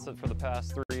Carrabassett for the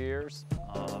past 3 years.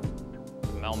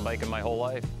 Mountain biking my whole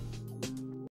life.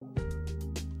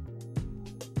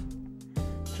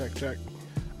 Check, check.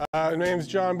 My name's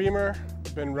John Beamer.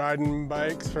 Been riding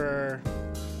bikes for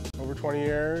over 20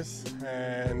 years,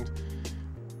 and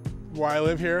why I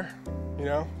live here, you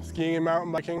know, skiing and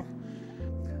mountain biking.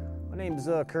 My name's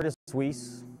Curtis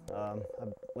Weiss. I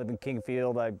live in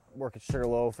Kingfield. I work at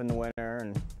Sugarloaf in the winter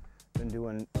and been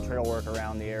doing trail work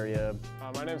around the area.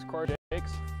 My name's Corey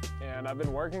Jakes. and I've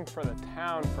been working for the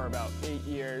town for about 8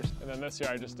 years. And then this year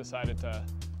I just decided to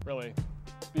really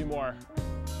be more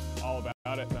all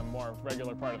about it, and I'm more a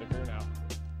regular part of the crew now.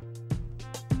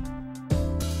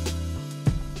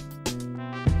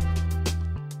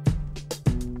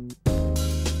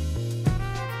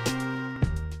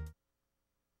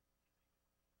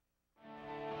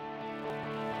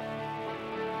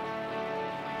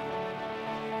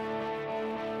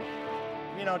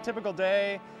 You know, typical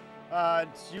day, it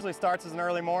usually starts as an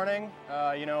early morning,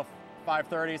 you know,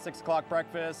 5:30, 6 o'clock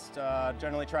breakfast,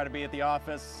 generally try to be at the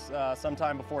office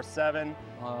sometime before 7.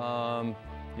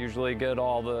 Usually get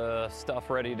all the stuff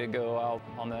ready to go out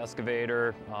on the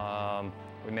excavator.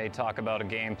 We may talk about a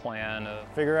game plan.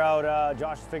 Figure out,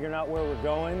 Josh is figuring out where we're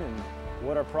going and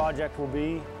what our project will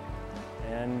be,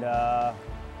 and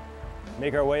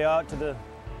make our way out to the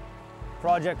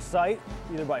project site,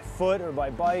 either by foot or by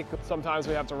bike. Sometimes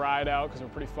we have to ride out because we're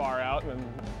pretty far out, and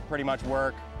then pretty much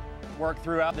work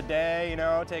throughout the day, you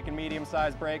know, taking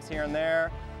medium-sized breaks here and there.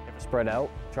 Spread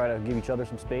out, try to give each other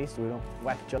some space so we don't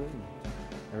whack each other, and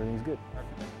everything's good.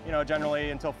 You know, generally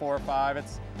until 4 or 5,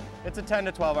 it's a 10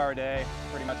 to 12-hour day,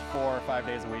 pretty much 4 or 5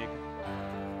 days a week.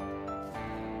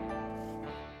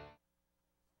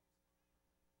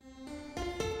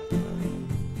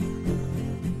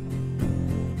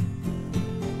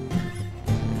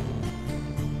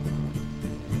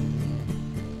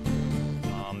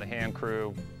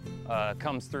 Crew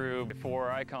comes through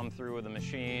before I come through with the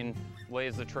machine,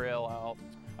 lays the trail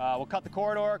out. We'll cut the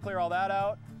corridor, clear all that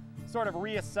out, sort of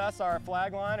reassess our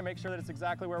flag line and make sure that it's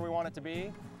exactly where we want it to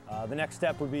be. The next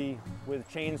step would be with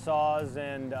chainsaws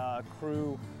and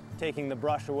crew taking the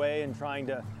brush away and trying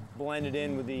to blend it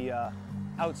in with the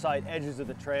outside edges of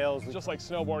the trails. Just like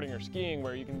snowboarding or skiing,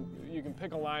 where you can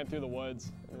pick a line through the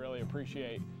woods and really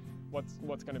appreciate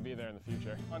what's going to be there in the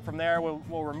future. And from there,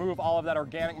 we'll remove all of that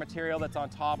organic material that's on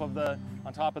top of the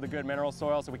good mineral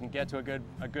soil, so we can get to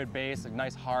a good base, a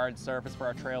nice hard surface for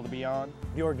our trail to be on.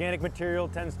 The organic material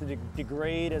tends to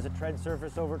degrade as a tread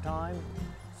surface over time,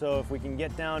 so if we can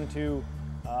get down to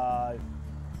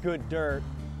good dirt,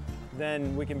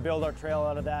 then we can build our trail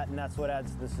out of that, and that's what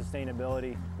adds to the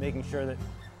sustainability, making sure that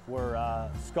we're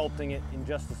sculpting it in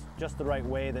just the right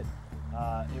way that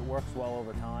it works well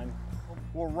over time.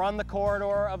 We'll run the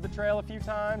corridor of the trail a few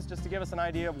times just to give us an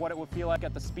idea of what it would feel like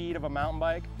at the speed of a mountain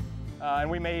bike.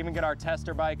 And we may even get our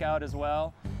tester bike out as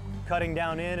well. Cutting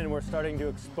down in, and we're starting to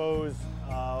expose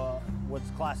what's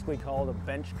classically called a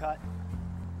bench cut.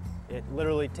 It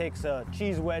literally takes a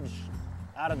cheese wedge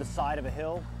out of the side of a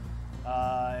hill,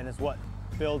 and is what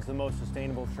builds the most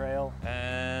sustainable trail.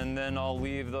 And then I'll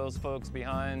leave those folks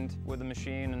behind with the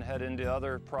machine and head into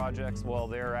other projects while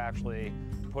they're actually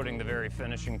putting the very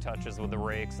finishing touches with the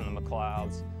rakes and the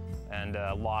McLeods, and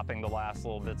lopping the last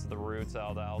little bits of the roots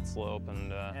out of the outslope.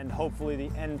 And hopefully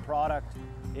the end product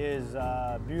is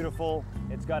beautiful.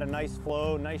 It's got a nice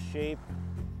flow, nice shape.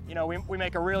 You know, we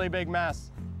make a really big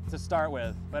mess to start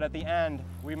with, but at the end,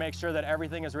 we make sure that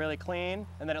everything is really clean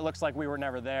and that it looks like we were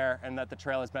never there and that the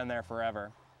trail has been there forever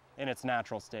in its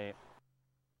natural state.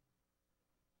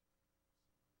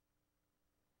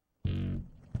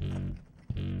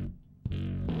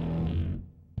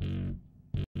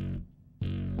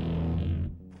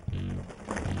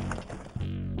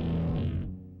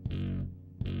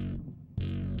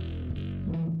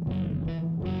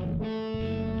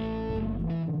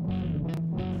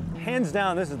 Hands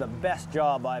down, this is the best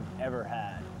job I've ever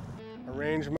had.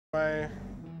 Arrange my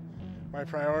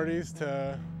priorities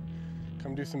to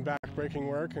come do some back-breaking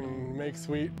work and make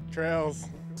sweet trails.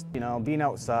 You know, being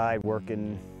outside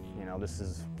working, you know, this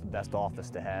is the best office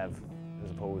to have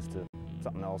as opposed to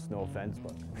something else, no offense,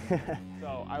 but.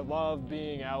 So I love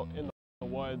being out in the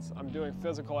woods. I'm doing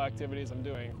physical activities. I'm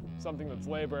doing something that's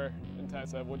labor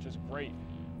intensive, which is great.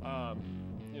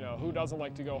 You know, who doesn't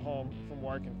like to go home from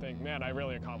work and think, man, I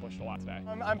really accomplished a lot today?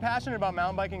 I'm passionate about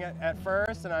mountain biking at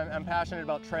first, and I'm passionate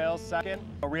about trails second.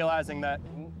 Realizing that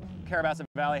Carrabassett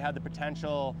Valley had the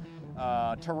potential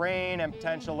terrain and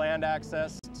potential land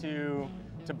access to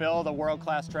build a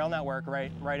world-class trail network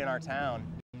right in our town.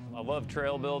 I love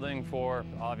trail building for,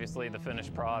 obviously, the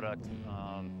finished product.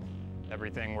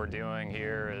 Everything we're doing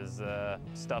here is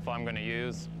stuff I'm going to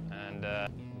use, and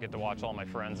get to watch all my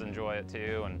friends enjoy it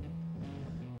too, and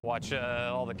watch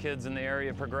all the kids in the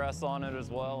area progress on it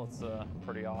as well. It's a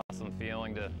pretty awesome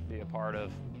feeling to be a part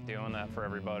of doing that for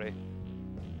everybody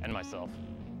and myself.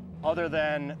 Other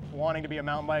than wanting to be a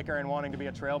mountain biker and wanting to be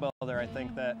a trail builder, I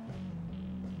think that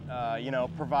you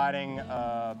know, providing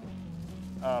a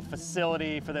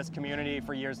facility for this community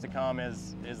for years to come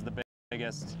is the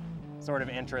biggest sort of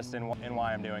interest in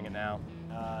why I'm doing it now.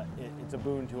 it's a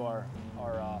boon to our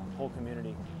whole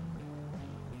community.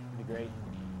 It'd be great.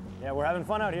 Yeah, we're having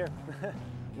fun out here.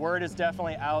 Word is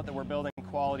definitely out that we're building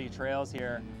quality trails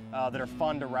here that are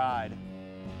fun to ride.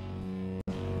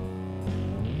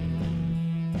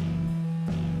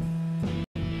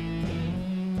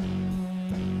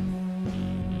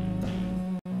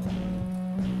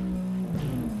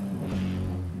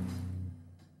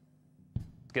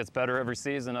 It gets better every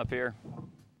season up here.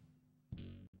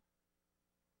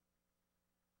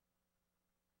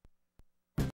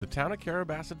 The Town of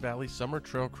Carabasset Valley Summer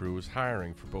Trail Crew is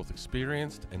hiring for both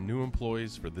experienced and new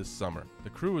employees for this summer. The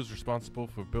crew is responsible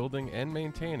for building and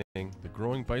maintaining the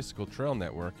growing bicycle trail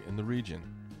network in the region.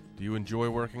 Do you enjoy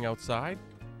working outside?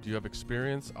 Do you have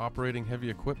experience operating heavy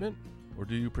equipment? Or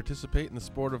do you participate in the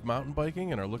sport of mountain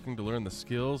biking and are looking to learn the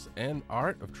skills and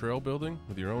art of trail building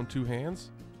with your own two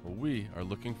hands? Well, we are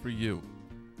looking for you.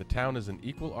 The town is an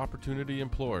equal opportunity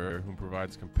employer who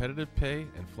provides competitive pay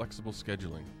and flexible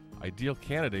scheduling. Ideal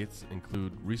candidates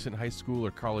include recent high school or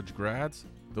college grads,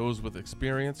 those with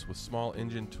experience with small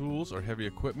engine tools or heavy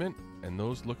equipment, and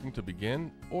those looking to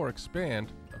begin or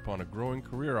expand upon a growing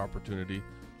career opportunity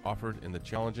offered in the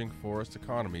challenging forest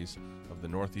economies of the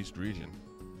Northeast region.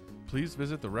 Please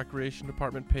visit the Recreation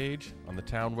Department page on the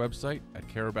town website at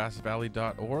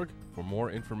carabassetvalley.org for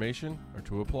more information or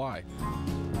to apply.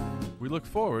 We look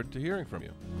forward to hearing from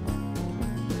you.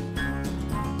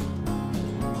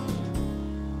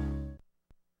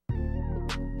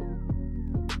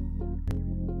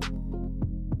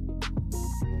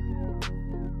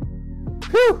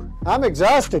 Whew, I'm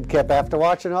exhausted, Kip, after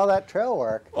watching all that trail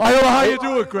work. I don't know how you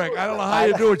do it, Greg. I don't know how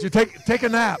you do it. You take a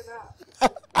nap.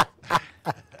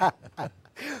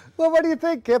 Well, what do you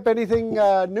think, Kip? Anything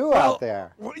new out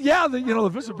there? Well, yeah, the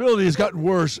visibility has gotten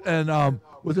worse, and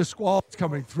with the squall that's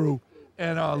coming through,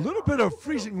 and a little bit of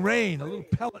freezing rain, a little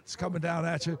pellets coming down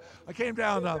at you. I came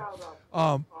down,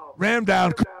 rammed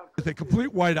down with a complete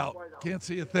whiteout. Can't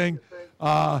see a thing.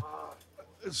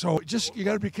 So just you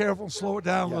got to be careful and slow it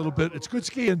down a little bit. It's good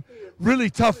skiing,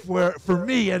 really tough for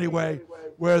me anyway,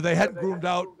 where they hadn't groomed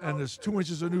out and there's 2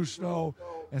 inches of new snow,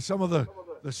 and some of the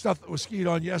stuff that was skied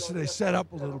on yesterday set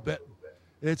up a little bit.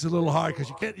 It's a little hard because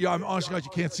you can't. I'm honest to God, you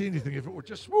can't see anything. If it were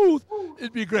just smooth,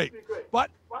 it'd be great.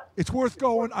 But it's worth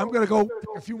going. I'm going to go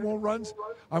take a few more runs.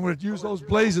 I'm going to use those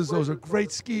Blazers. Those are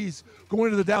great skis. Go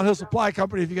into the Downhill Supply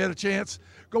Company if you get a chance.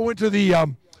 Go into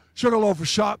the Sugarloaf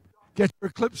shop. Get your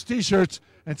Eclipse T-shirts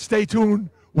and stay tuned.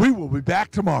 We will be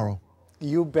back tomorrow.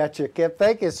 You betcha, Kip.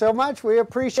 Thank you so much. We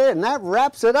appreciate it. And that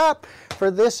wraps it up for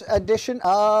this edition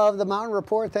of the Mountain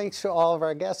Report. Thanks to all of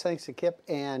our guests. Thanks to Kip.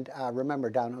 And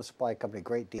remember, Downhill Supply Company,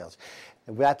 great deals.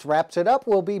 And that wraps it up.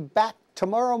 We'll be back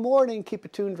tomorrow morning. Keep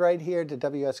it tuned right here to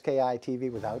WSKI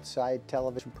TV with outside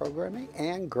television programming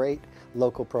and great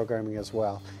local programming as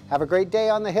well. Have a great day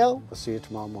on the hill. We'll see you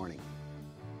tomorrow morning.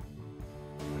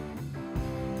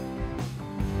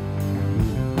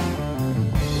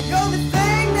 The only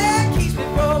thing that keeps me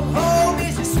from home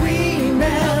is your sweet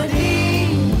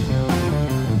melody.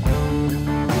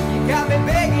 You got me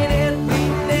begging and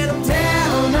pleading and I'm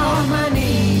down on my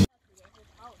knees.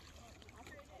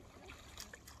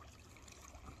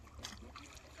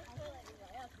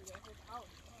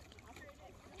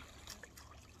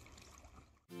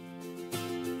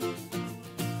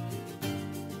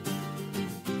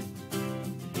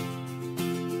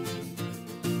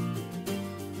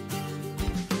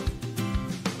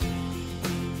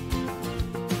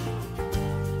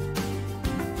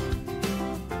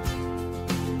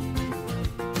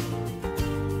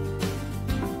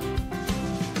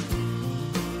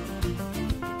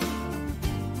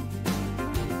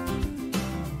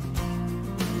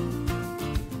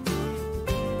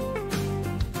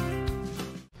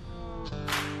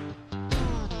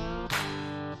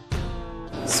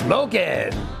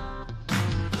 Smoking!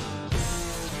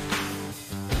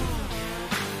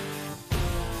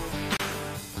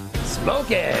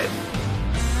 Smoking!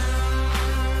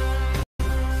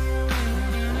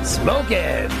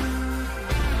 Smoking!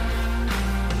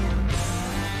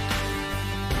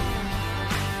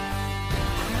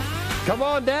 Come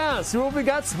on down, see what we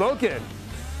got smoking.